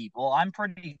talking to people. I'm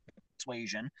pretty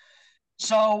persuasion.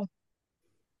 So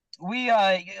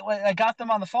I got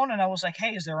them on the phone and I was like,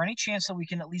 hey, is there any chance that we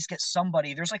can at least get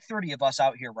somebody? There's like 30 of us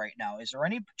out here right now. Is there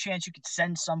any chance you could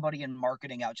send somebody in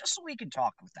marketing out just so we can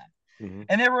talk with them?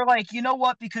 And they were like, you know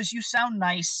what? Because you sound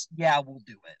nice. Yeah, we'll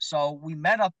do it. So we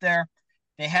met up there.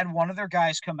 They had one of their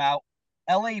guys come out,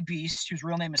 LA Beast, whose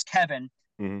real name is Kevin,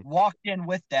 walked in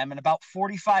with them. And about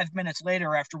 45 minutes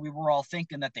later, after we were all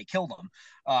thinking that they killed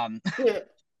him,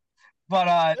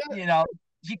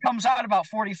 he comes out about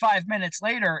 45 minutes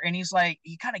later and he's like,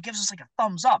 he kind of gives us like a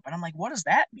thumbs up. And I'm like, what does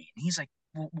that mean? And he's like,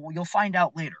 well, you'll find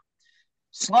out later.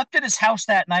 Slept at his house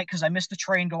that night because I missed the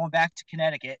train going back to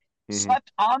Connecticut.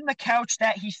 Slept on the couch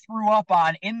that he threw up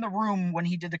on in the room when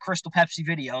he did the Crystal Pepsi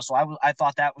video. So I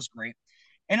thought that was great.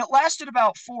 And it lasted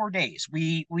about 4 days.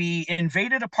 We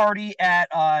invaded a party at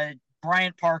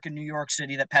Bryant Park in New York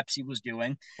City that Pepsi was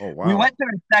doing. Oh, wow. We went to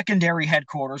their secondary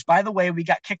headquarters. By the way, we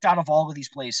got kicked out of all of these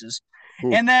places.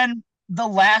 Ooh. And then the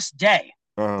last day,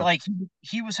 like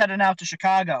he was heading out to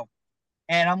Chicago.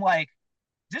 And I'm like,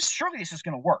 this is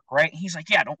going to work, right? And he's like,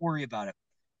 yeah, don't worry about it.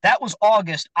 That was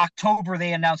August. October,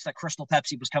 they announced that Crystal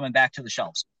Pepsi was coming back to the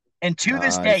shelves. And to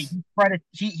this day,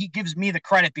 he gives me the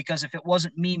credit because if it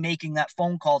wasn't me making that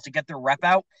phone call to get their rep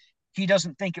out, he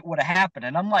doesn't think it would have happened.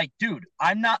 And I'm like, dude,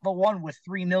 I'm not the one with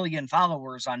 3 million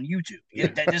followers on YouTube.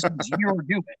 This means you're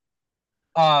doing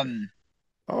it.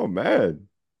 Oh, man.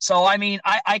 So, I mean,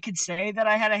 I could say that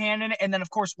I had a hand in it. And then,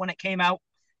 of course, when it came out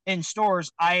in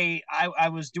stores, I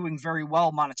was doing very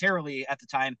well monetarily at the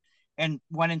time. and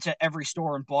went into every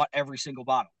store and bought every single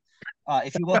bottle.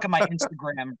 If you look at my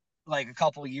Instagram, like a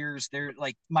couple of years there,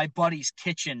 like my buddy's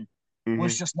kitchen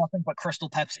was just nothing but Crystal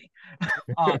Pepsi.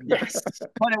 Yes.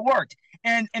 But it worked.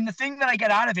 And the thing that I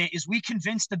get out of it is we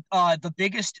convinced the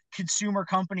biggest consumer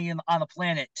company on the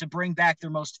planet to bring back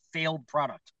their most failed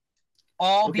product,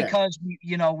 all because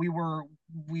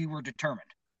we were determined.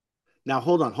 Now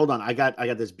hold on. I got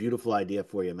this beautiful idea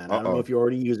for you, man. I don't know if you're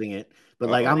already using it, but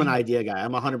like Uh-oh. I'm an idea guy.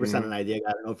 I'm 100% an idea guy.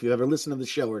 I don't know if you ever listened to the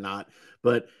show or not,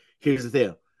 but here's the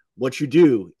thing: what you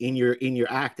do in your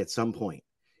act at some point,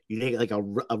 you take like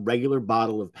a regular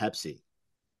bottle of Pepsi,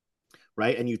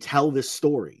 right, and you tell this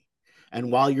story,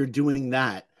 and while you're doing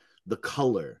that, the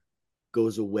color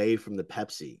goes away from the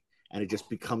Pepsi, and it just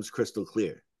becomes crystal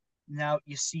clear. Now,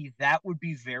 you see, that would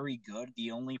be very good.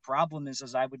 The only problem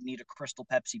is I would need a Crystal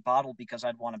Pepsi bottle because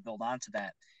I'd want to build onto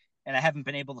that. And I haven't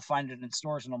been able to find it in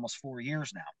stores in almost 4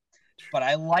 years now. But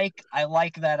I like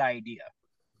that idea.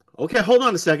 Okay, hold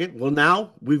on a second. Well,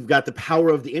 now we've got the power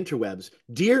of the interwebs.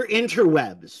 Dear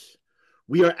interwebs,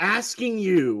 we are asking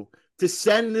you to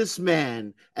send this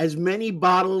man as many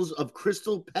bottles of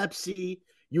Crystal Pepsi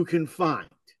you can find.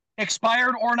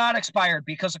 Expired or not expired,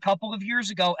 because a couple of years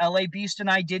ago, LA Beast and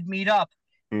I did meet up,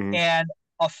 and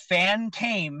a fan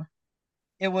came.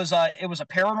 It was a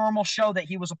paranormal show that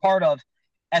he was a part of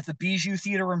at the Bijou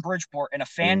Theater in Bridgeport, and a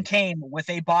fan came with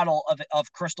a bottle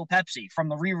of Crystal Pepsi from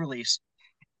the re-release.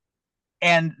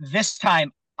 And this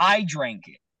time I drank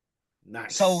it.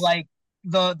 Nice. So like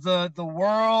the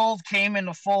world came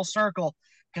into full circle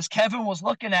because Kevin was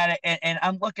looking at it, and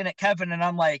I'm looking at Kevin, and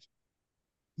I'm like,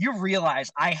 you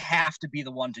realize I have to be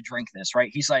the one to drink this,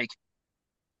 right? He's like,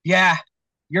 yeah,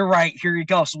 you're right. Here you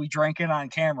go. So we drank it on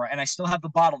camera, and I still have the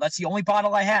bottle. That's the only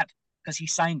bottle I have because he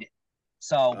signed it.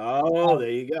 So, there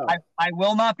you go. I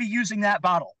will not be using that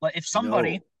bottle. But if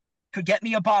somebody could get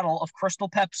me a bottle of Crystal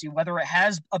Pepsi, whether it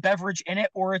has a beverage in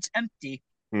it or it's empty,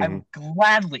 I would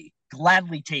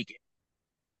gladly take it.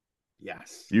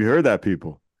 Yes. You heard that,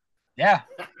 people. Yeah.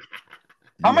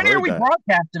 How many are we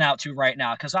broadcasting out to right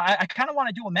now? Because I kind of want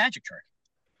to do a magic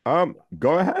trick.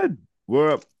 Go ahead.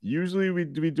 Well, usually we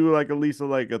do like at least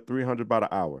like a 300 about an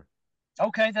hour.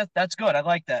 Okay, that's good. I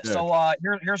like that. Yeah. So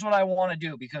here's what I want to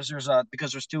do because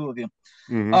there's two of you.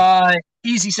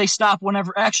 Easy, say stop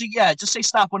whenever. Actually, yeah, just say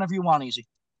stop whenever you want. Easy.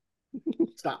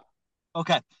 Stop.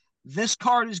 Okay, this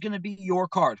card is going to be your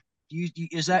card.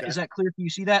 Is that clear? Do you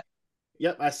see that?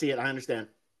 Yep, I see it. I understand.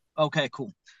 Okay,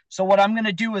 cool. So what I'm going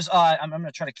to do is I'm going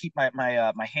to try to keep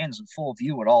my hands in full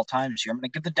view at all times here. I'm going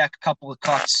to give the deck a couple of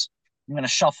cuts. I'm going to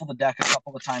shuffle the deck a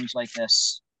couple of times like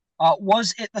this.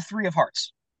 Was it the 3 of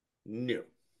hearts? No.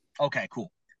 Okay,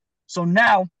 cool. So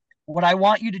now what I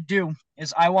want you to do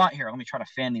is let me try to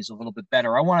fan these a little bit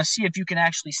better. I want to see if you can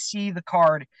actually see the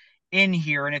card in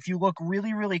here. And if you look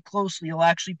really, really closely, you'll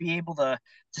actually be able to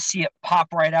see it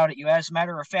pop right out at you. As a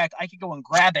matter of fact, I could go and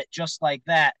grab it just like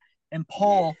that and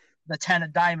pull the 10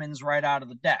 of diamonds right out of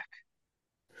the deck.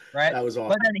 Right? That was awesome.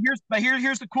 But then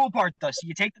here's the cool part though. So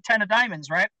you take the 10 of diamonds,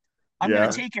 right? I'm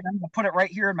gonna take it, I'm gonna put it right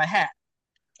here in my hat.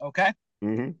 Okay?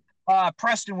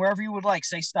 Preston, wherever you would like,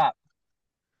 say stop.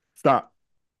 Stop.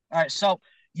 All right, so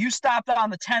you stopped on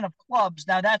the 10 of clubs.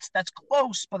 Now that's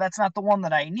close, but that's not the one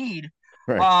that I need.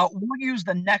 Right. We'll use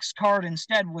the next card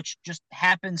instead, which just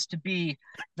happens to be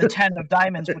the 10 of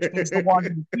diamonds, which means the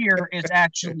one here is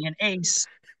actually an ace.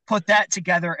 Put that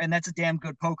together, and that's a damn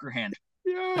good poker hand.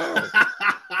 Yeah.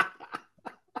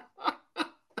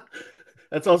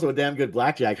 That's also a damn good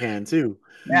blackjack hand, too.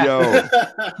 Yeah. Yo.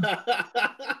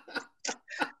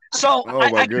 So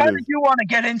I kind of do want to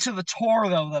get into the tour,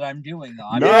 though, that I'm doing, though.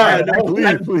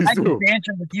 Please I can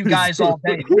banter with you guys all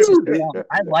day. This is fun.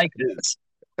 I like this.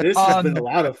 This has been a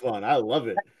lot of fun. I love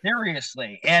it.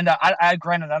 Seriously. And I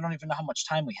granted, I don't even know how much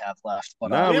time we have left.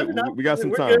 But we got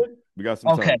some time. We got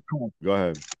some time. Okay, cool. Go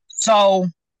ahead. So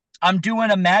I'm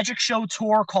doing a magic show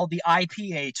tour called the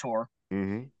IPA tour.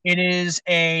 It is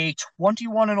a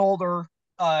 21 and older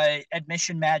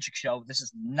admission magic show. This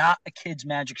is not a kid's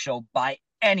magic show by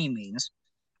any means.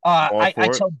 I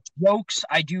tell jokes.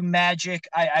 I do magic.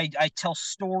 I tell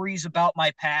stories about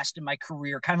my past and my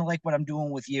career, kind of like what I'm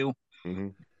doing with you.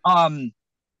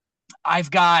 I've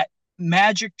got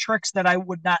magic tricks that I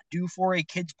would not do for a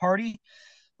kid's party.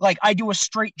 Like I do a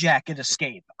straitjacket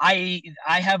escape. I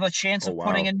have a chance of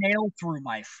putting a nail through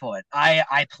my foot.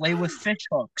 I play with fish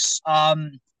hooks. I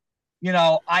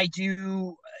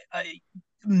do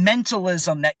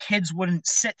mentalism that kids wouldn't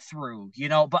sit through,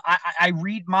 but I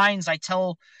read minds. I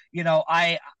tell,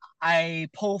 I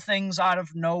pull things out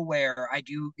of nowhere. I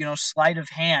do, sleight of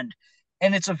hand.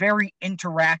 And it's a very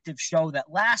interactive show that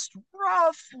lasts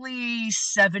roughly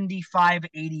 75,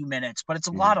 80 minutes, but it's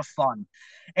a lot of fun.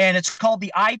 And it's called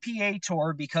the IPA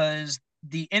Tour because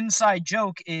the inside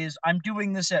joke is I'm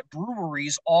doing this at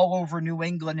breweries all over New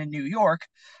England and New York.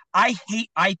 I hate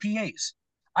IPAs.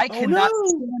 I cannot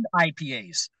stand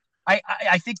IPAs.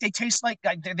 I think they taste like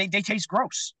they taste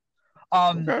gross.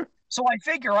 Okay. So I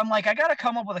figure I'm like, I got to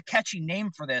come up with a catchy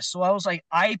name for this. So I was like,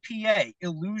 IPA,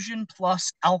 illusion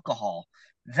plus alcohol.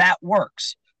 That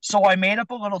works. So I made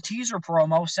up a little teaser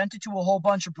promo, sent it to a whole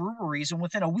bunch of breweries, and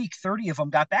within a week, 30 of them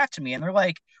got back to me, and they're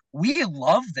like, "We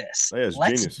love this. Yeah, it's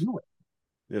Let's genius. do it."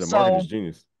 Yeah, the market is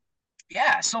genius.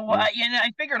 Yeah, so and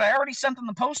I figured I already sent them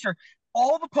the poster.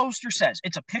 All the poster says,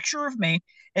 it's a picture of me.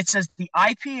 It says the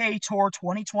IPA Tour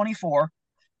 2024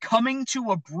 coming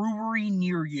to a brewery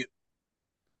near you.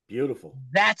 Beautiful.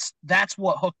 That's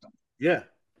what hooked them. Yeah.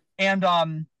 And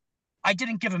I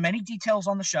didn't give them any details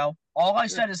on the show. All I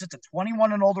said is it's a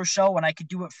 21 and older show, and I could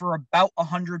do it for about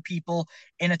 100 people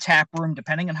in a tap room,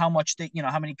 depending on how much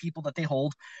how many people that they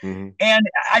hold. And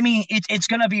I mean, it's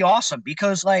going to be awesome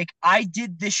because like I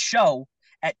did this show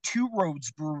at Two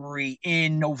Roads Brewery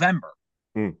in November.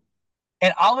 And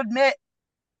I'll admit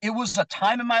it was a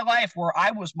time in my life where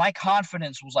my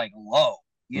confidence was like low.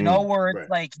 You know, where it's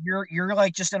like you're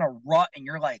like just in a rut and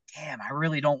you're like, damn, I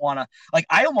really don't want to. Like,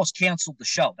 I almost canceled the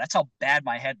show. That's how bad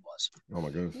my head was. Oh my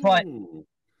goodness. But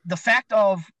the fact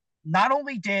of not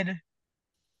only did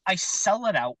I sell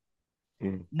it out,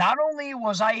 not only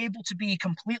was I able to be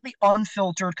completely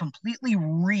unfiltered, completely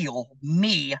real,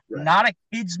 me, not a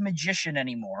kid's magician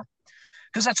anymore,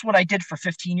 because that's what I did for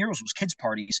 15 years was kids'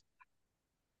 parties.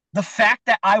 The fact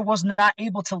that I was not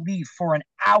able to leave for an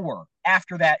hour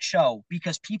after that show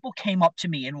because people came up to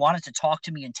me and wanted to talk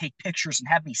to me and take pictures and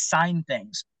have me sign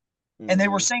things. And they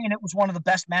were saying it was one of the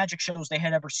best magic shows they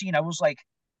had ever seen. I was like,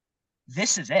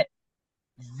 this is it.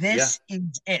 This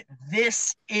is it.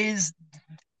 This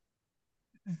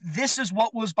is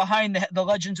what was behind the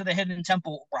Legends of the Hidden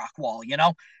Temple rock wall, you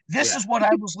know? This is what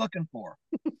I was looking for.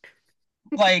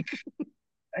 Like,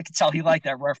 I could tell he liked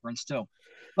that reference too.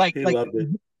 He loved it.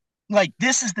 Like,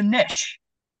 this is the niche.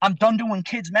 I'm done doing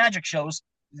kids' magic shows.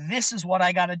 This is what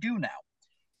I got to do now.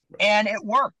 And it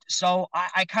worked. So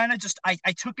I kind of just, I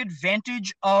took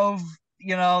advantage of,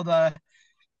 you know,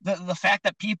 the fact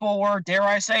that people were, dare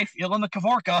I say, feeling the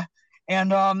Kavorka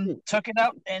and took it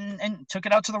out and took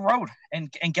it out to the road.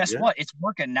 And guess what? It's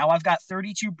working. Now I've got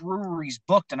 32 breweries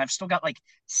booked and I've still got like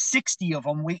 60 of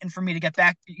them waiting for me to get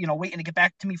back, waiting to get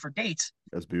back to me for dates.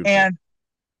 That's beautiful. And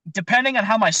depending on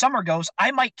how my summer goes, I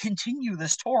might continue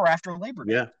this tour after Labor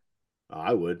Day. Yeah,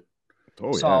 I would.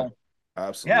 Oh, yeah.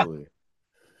 Absolutely.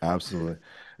 Yeah. Absolutely.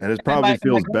 And it probably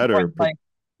feels better.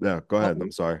 Yeah, go ahead.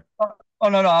 I'm sorry. Oh,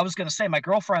 no. I was going to say my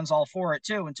girlfriend's all for it,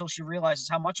 too, until she realizes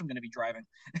how much I'm going to be driving.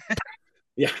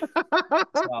 Yeah.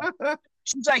 So,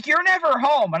 she's like, you're never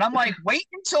home. And I'm like, wait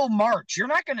until March. You're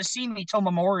not going to see me till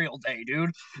Memorial Day,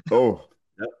 dude. Oh,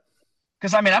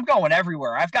 because I mean, I'm going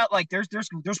everywhere. I've got like there's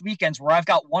weekends where I've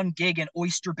got one gig in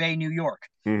Oyster Bay, New York,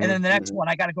 and then the next one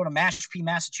I got to go to Mashpee,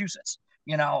 Massachusetts.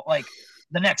 Like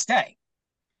the next day.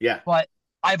 Yeah. But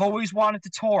I've always wanted to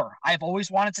tour. I've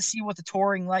always wanted to see what the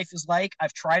touring life is like.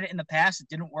 I've tried it in the past. It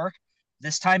didn't work.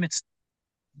 This time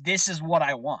this is what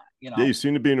I want. Yeah, you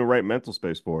seem to be in the right mental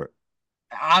space for it.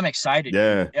 I'm excited.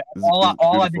 Yeah.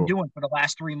 All I've been doing for the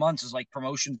last 3 months is like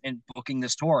promotion and booking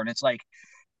this tour, and it's like.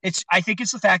 I think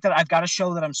it's the fact that I've got a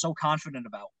show that I'm so confident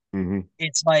about.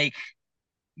 It's like,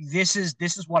 this is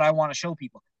what I want to show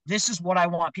people. This is what I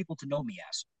want people to know me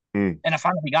as. And I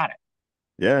finally got it.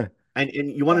 Yeah. And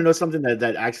you want to know something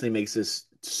that actually makes this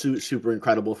super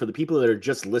incredible for the people that are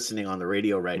just listening on the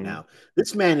radio right now.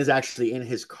 This man is actually in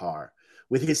his car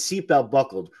with his seatbelt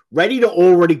buckled, ready to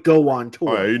already go on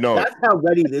tour. Oh, yeah, that's how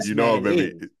ready this man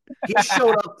is. He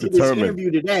showed up to this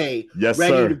interview today,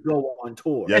 ready to go on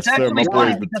tour. Yes, sir. My boy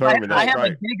is determined. I have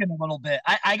a gig in a little bit.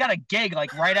 I got a gig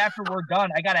like right after we're done.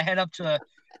 I got to head up to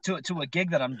a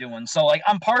gig that I'm doing. So like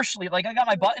I'm partially like I got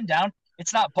my button down.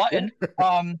 It's not buttoned.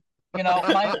 My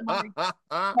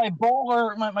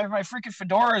bowler, my freaking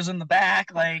fedora is in the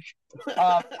back. Like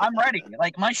I'm ready.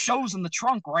 Like my show's in the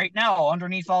trunk right now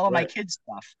underneath all of my kids'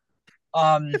 stuff.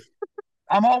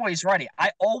 I'm always ready.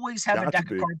 I always have a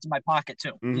deck of cards in my pocket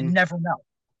too. You never know.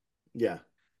 Yeah.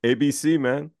 ABC,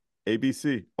 man.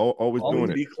 ABC. Always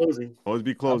doing it. Closing. Always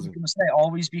be closing. I was going to say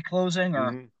always be closing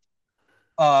or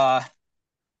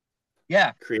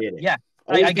creating. Yeah.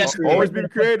 I guess always be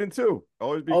creating too.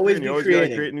 Always be creating. You always got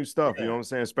to create new stuff. You know what I'm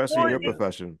saying? Especially in your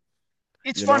profession.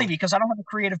 It's funny because I don't have a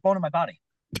creative bone in my body.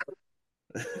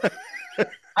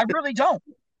 I really don't.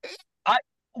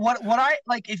 what I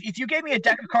like, if you gave me a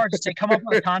deck of cards to say come up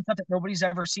with a concept that nobody's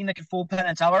ever seen that could fool Penn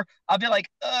and Teller, I'd be like,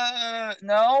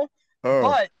 no. Oh,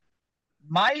 But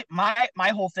my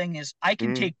whole thing is I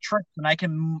can mhm. take tricks and I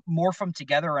can morph them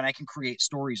together and I can create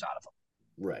stories out of them.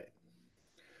 Right.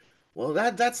 Well,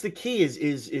 that's the key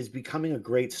is becoming a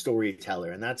great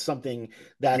storyteller, and that's something Yep.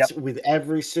 that's with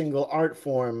every single art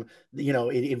form.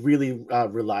 It really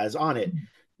relies on it.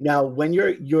 Now, when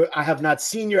I have not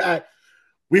seen your act.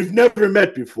 We've never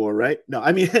met before, right? No,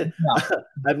 I mean, No.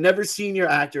 I've never seen your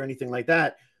act or anything like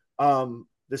that.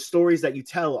 The stories that you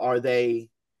tell, are they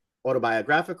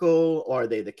autobiographical, or are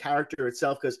they the character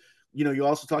itself? Because you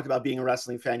also talked about being a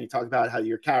wrestling fan. You talked about how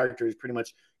your character is pretty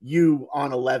much you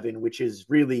on 11, which is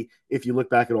really, if you look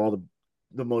back at all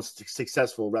the most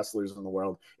successful wrestlers in the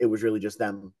world, it was really just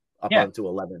them up Yeah. onto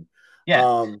 11.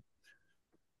 Yeah.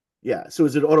 Yeah. So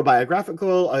is it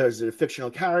autobiographical, or is it a fictional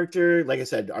character? Like I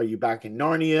said, are you back in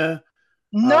Narnia?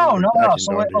 No, You're no, back no. in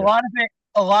So a Narnia.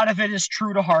 lot of it, is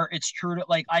true to heart. It's true to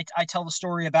like I tell the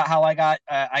story about how I got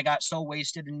so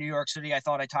wasted in New York City I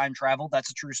thought I time traveled. That's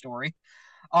a true story.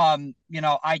 Been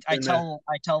there. I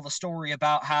tell the story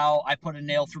about how I put a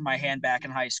nail through my hand back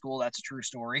in high school. That's a true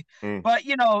story. Mm. But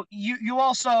you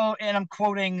also, and I'm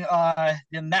quoting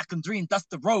the Mac and Dream, that's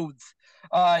the roads.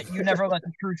 You never let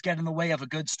the truth get in the way of a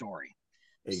good story.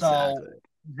 So Exactly.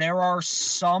 there are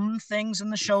some things in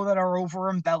the show that are over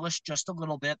embellished just a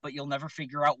little bit, but you'll never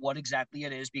figure out what exactly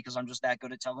it is because I'm just that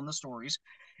good at telling the stories.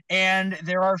 And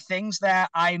there are things that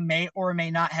I may or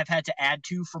may not have had to add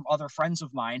to from other friends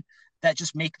of mine that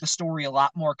just make the story a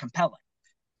lot more compelling.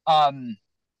 Um,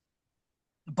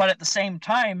 but at the same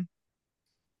time,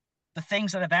 the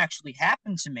things that have actually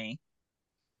happened to me,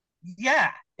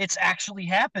 yeah, it's actually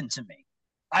happened to me.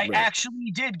 I Right.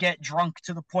 actually did get drunk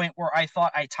to the point where I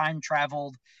thought I time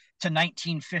traveled to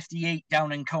 1958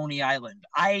 down in Coney Island.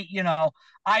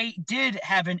 I did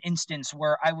have an instance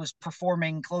where I was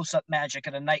performing close-up magic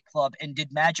at a nightclub and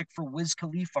did magic for Wiz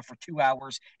Khalifa for 2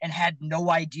 hours and had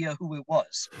no idea who it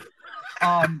was.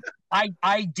 Um,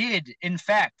 I did in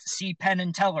fact see Penn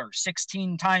and Teller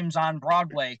 16 times on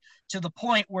Broadway to the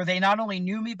point where they not only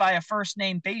knew me by a first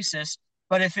name basis,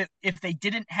 but if they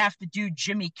didn't have to do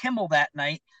Jimmy Kimmel that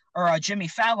night or Jimmy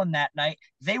Fallon that night,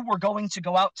 they were going to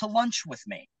go out to lunch with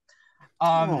me.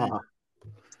 Um, Aw.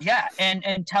 yeah,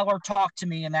 and Teller talked to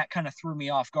me, and that kind of threw me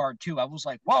off guard too. I was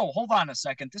like, "Whoa, hold on a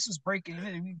second, this is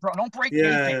breaking. Don't break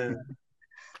kayfabe." Yeah.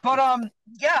 But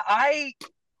yeah,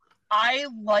 I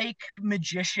like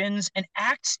magicians and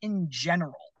acts in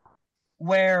general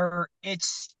where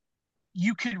it's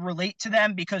you could relate to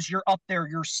them because you're up there,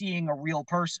 you're seeing a real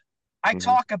person. I Mhm.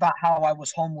 talk about how I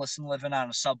was homeless and living on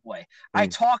a subway. I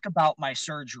Mm. talk about my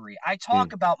surgery. I Mm.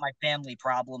 talk about my family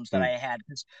problems that Mm. I had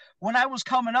because when I was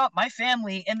coming up, my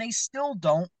family and they still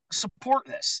don't support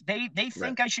this. They Right.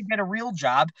 think I should get a real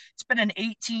job. It's been an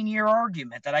 18-year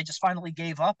argument that I just finally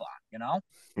gave up on.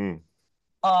 Mm.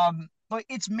 But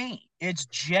it's me. It's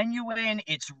genuine.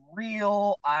 It's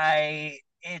real.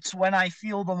 It's when I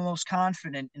feel the most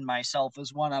confident in myself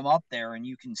is when I'm up there and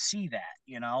you can see that.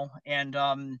 And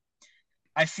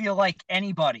I feel like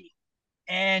anybody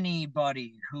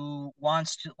who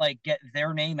wants to like get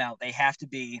their name out, they have to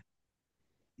be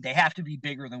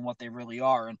bigger than what they really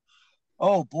are. And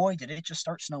oh boy, did it just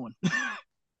start snowing.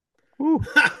 Whew.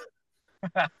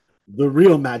 The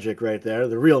real magic right there.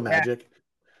 The real Yeah, magic.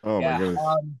 Oh my yeah. goodness.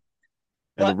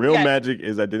 And the But real yeah, magic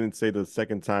is I didn't say the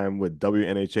second time with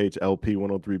WNHH LP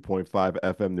 103.5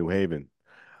 FM New Haven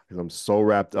because I'm so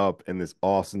wrapped up in this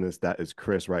awesomeness that is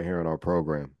Chris right here on our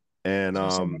program. And I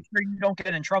was gonna say, make sure you don't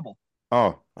get in trouble.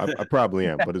 I probably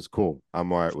am, but it's cool.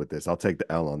 I'm all right with this. I'll take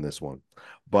the L on this one.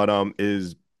 But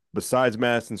is besides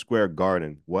Madison Square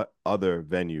Garden, what other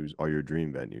venues are your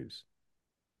dream venues?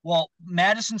 Well,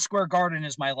 Madison Square Garden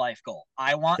is my life goal.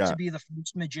 I want to Yeah. be the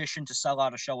first magician to sell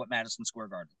out a show at Madison Square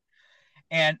Garden.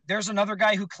 And there's another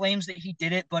guy who claims that he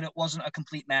did it, but it wasn't a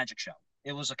complete magic show.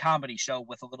 It was a comedy show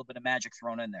with a little bit of magic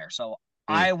thrown in there. So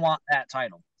Mm. I want that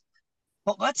title.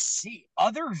 But let's see.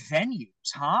 Other venues,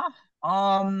 huh?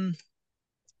 Um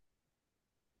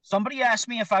Somebody asked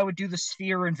me if I would do the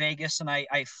Sphere in Vegas, and I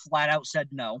flat out said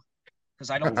no, because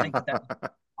I don't think that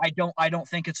I don't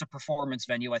think it's a performance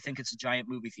venue. I think it's a giant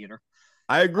movie theater.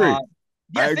 I agree. Uh, I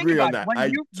yeah, think agree on about it. that. When I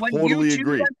you totally two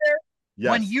agree. went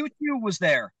there, when Yes. you two was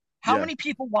there, how Yeah. many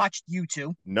people watched you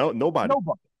two? No, nobody.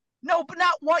 Nobody. No, but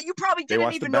not what you probably They didn't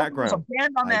watch the even know there was a background.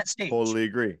 band on I that stage. totally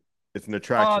agree. It's an Um,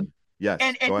 attraction. Yes.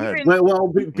 and Go ahead. even Well,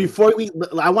 before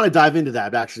I want to dive into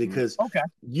that actually Mhm. because okay,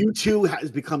 U2 has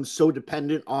become so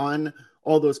dependent on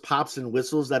all those pops and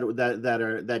whistles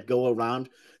that go around.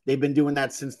 They've been doing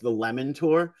that since the Lemon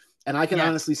tour, And I can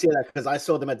honestly say that because I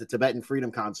saw them at the Tibetan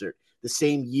Freedom Concert the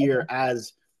same year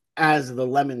as the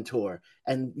Lemon Tour.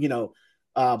 And,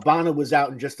 Bono was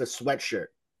out in just a sweatshirt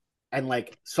and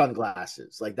like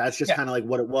sunglasses. Like that's just kind of like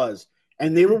what it was.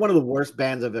 And they were one of the worst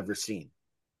bands I've ever seen.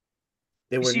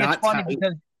 They were not tight.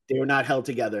 They were not held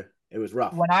together. It was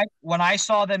rough. When I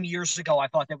saw them years ago, I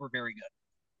thought they were very good.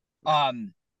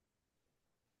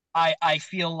 I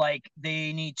feel like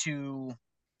they need to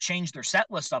change their set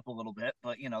list up a little bit,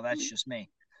 but that's just me.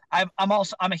 I'm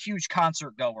a huge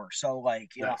concert goer, so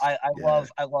like I love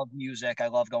music. I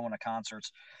love going to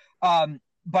concerts.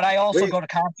 But I also go to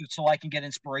concerts so I can get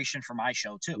inspiration for my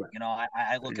show too. Right.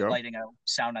 I look at lighting,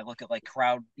 sound, I look at like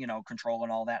crowd, control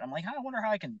and all that. I'm like, I wonder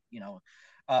how I can,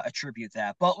 attribute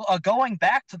that. But going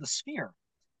back to the Sphere,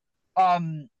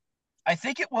 I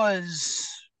think it was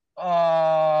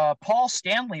Paul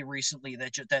Stanley recently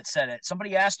that said it.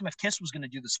 Somebody asked him if Kiss was going to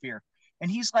do the Sphere, and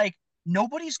he's like,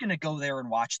 nobody's going to go there and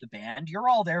watch the band. You're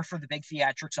all there for the big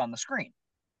theatrics on the screen.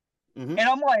 Mm-hmm. And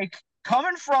I'm like,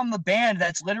 coming from the band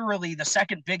that's literally the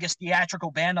second biggest theatrical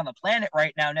band on the planet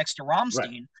right now next to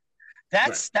Rammstein,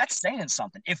 that's saying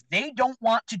something. If they don't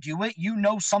want to do it,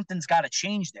 something's got to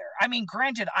change there. I mean,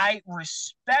 granted, I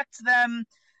respect them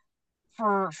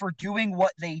for doing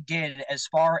what they did as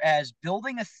far as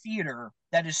building a theater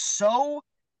that is so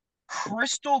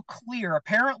crystal clear.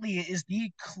 Apparently it is the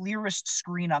clearest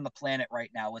screen on the planet right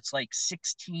now. It's like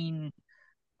 16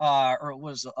 or it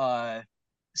was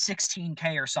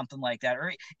 16K or something like that,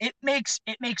 or it makes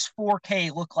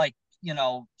 4K look like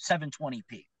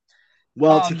 720p.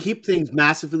 Well, to keep things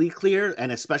massively clear,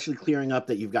 and especially clearing up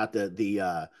that you've got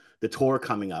the tour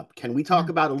coming up, can we talk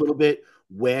about a little bit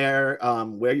where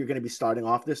you're going to be starting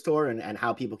off this tour and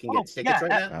how people can get tickets right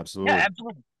now? Absolutely. Yeah,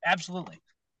 absolutely.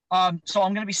 So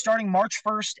I'm going to be starting March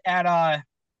 1st at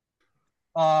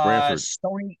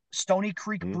Stony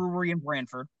Creek Brewery in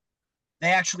Brantford. They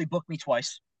actually booked me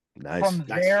twice. Nice.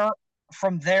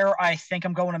 From there, I think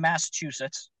I'm going to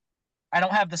Massachusetts. I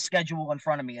don't have the schedule in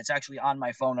front of me. It's actually on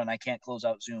my phone, and I can't close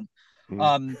out Zoom.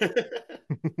 But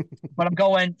I'm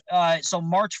going. So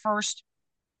March 1st.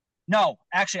 No,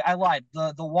 actually, I lied.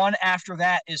 The one after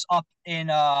that is up in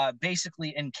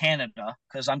basically in Canada,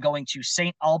 because I'm going to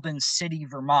St. Albans City,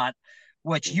 Vermont,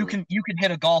 which you can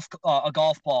hit a golf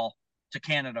ball to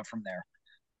Canada from there.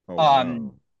 Oh,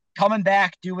 wow. Coming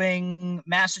back, doing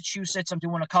Massachusetts. I'm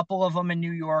doing a couple of them in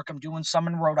New York. I'm doing some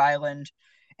in Rhode Island,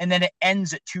 and then it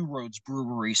ends at Two Roads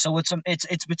Brewery. So it's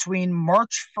between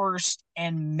March 1st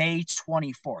and May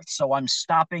 24th. So I'm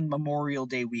stopping Memorial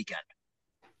Day weekend.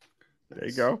 There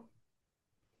you go.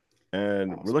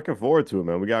 And we're looking forward to it,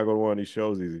 man. We gotta go to one of these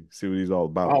shows, see what he's all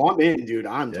about. Oh, I'm in, dude.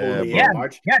 I'm totally in.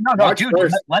 March, no, dude.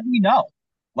 Let me know.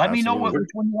 Let me know which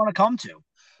one you want to come to.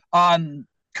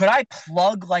 Could I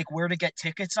plug like where to get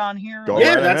tickets on here?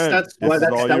 That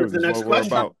was the next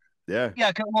question. Yeah,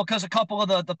 because a couple of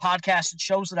the podcasts and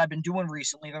shows that I've been doing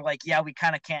recently, they're like, we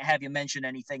kind of can't have you mention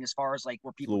anything as far as like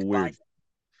where people can buy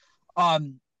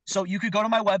things. So you could go to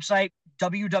my website,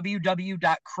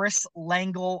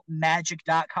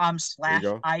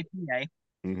 www.chrislengelmagic.com/IPA.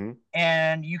 Mm-hmm.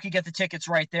 And you can get the tickets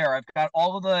right there. I've got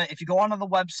all of if you go onto the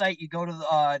website, you go to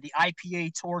the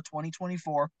IPA Tour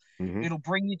 2024. Mm-hmm. It'll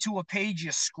bring you to a page.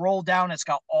 You scroll down. It's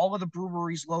got all of the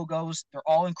breweries' logos. They're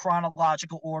all in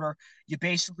chronological order. You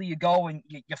go and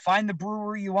you find the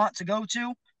brewery you want to go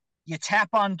to. You tap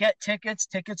on get tickets.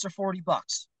 Tickets are $40.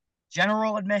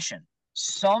 General admission.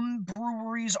 Some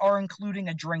breweries are including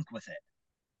a drink with it.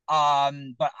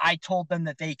 But I told them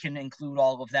that they can include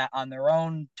all of that on their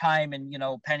own time and,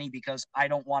 penny, because I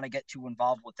don't want to get too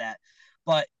involved with that.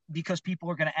 But because people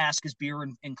are going to ask, is beer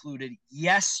included?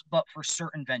 Yes, but for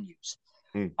certain venues.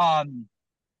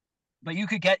 But you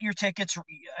could get your tickets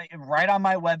right on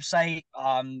my website.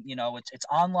 It's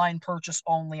online purchase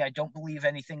only. I don't believe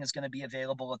anything is going to be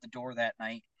available at the door that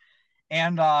night.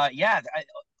 And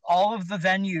all of the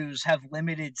venues have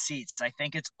limited seats. I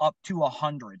think it's up to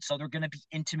 100. So they're going to be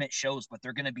intimate shows, but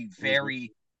they're going to be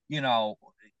very,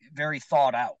 very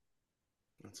thought out.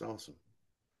 That's awesome.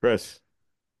 Chris,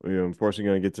 we're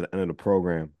unfortunately going to get to the end of the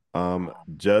program. Do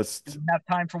you have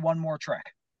time for one more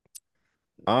track?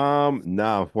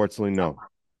 No, unfortunately, no.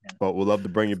 But we'll love to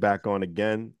bring you back on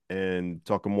again and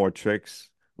talk more tricks,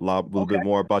 a little bit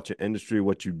more about your industry,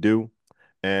 what you do.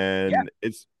 And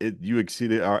you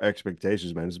exceeded our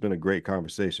expectations, man. It's been a great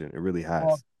conversation. It really has.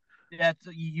 Well,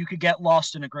 you could get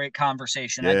lost in a great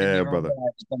conversation. Yeah, I've been here brother.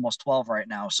 It's almost 12 right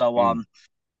now. So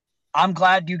I'm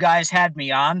glad you guys had me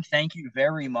on. Thank you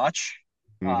very much.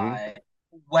 Mm-hmm.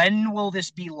 When will this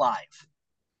be live?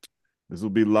 This will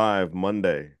be live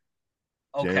Monday,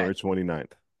 January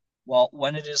 29th. Well,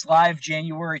 when it is live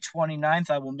January 29th,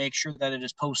 I will make sure that it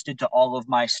is posted to all of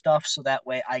my stuff so that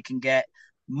way I can get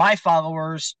my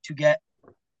followers to get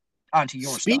onto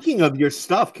your stuff. Speaking of your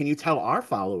stuff, can you tell our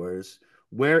followers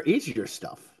where is your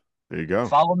stuff? There you go.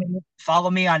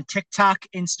 Follow me on TikTok,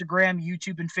 Instagram,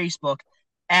 YouTube, and Facebook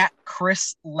at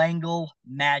Chris Lengyel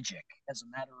Magic. As a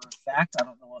matter of fact, I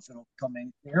don't know if it'll come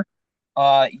in here.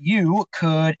 You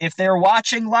could, if they're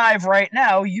watching live right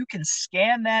now, you can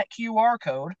scan that QR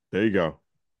code. There you go.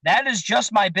 That is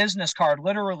just my business card.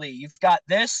 Literally, you've got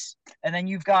this, and then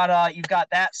you've got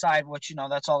that side, which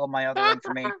that's all of my other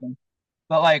information.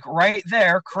 But like right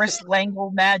there, Chris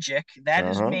Lengyel Magic. That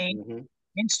is me. Mm-hmm.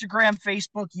 Instagram,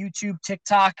 Facebook, YouTube,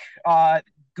 TikTok,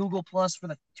 Google Plus for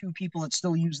the 2 people that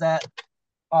still use that.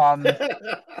 But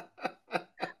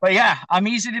yeah, I'm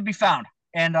easy to be found,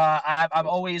 and I'm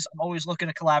always looking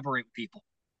to collaborate with people.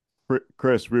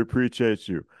 Chris, we appreciate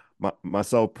you.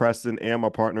 Myself, Preston, and my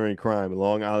partner in crime,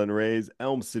 Long Island Raised,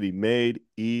 Elm City made,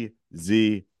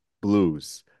 EZ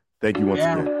BlueZ. Thank you once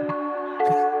again.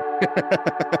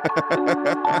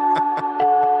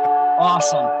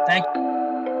 Awesome. Thank you.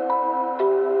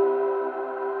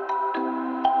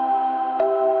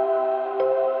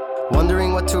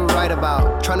 Wondering what to write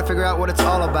about, trying to figure out what it's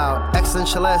all about.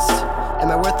 Existentialist,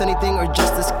 am I worth anything or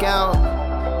just a scout?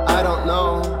 I don't know.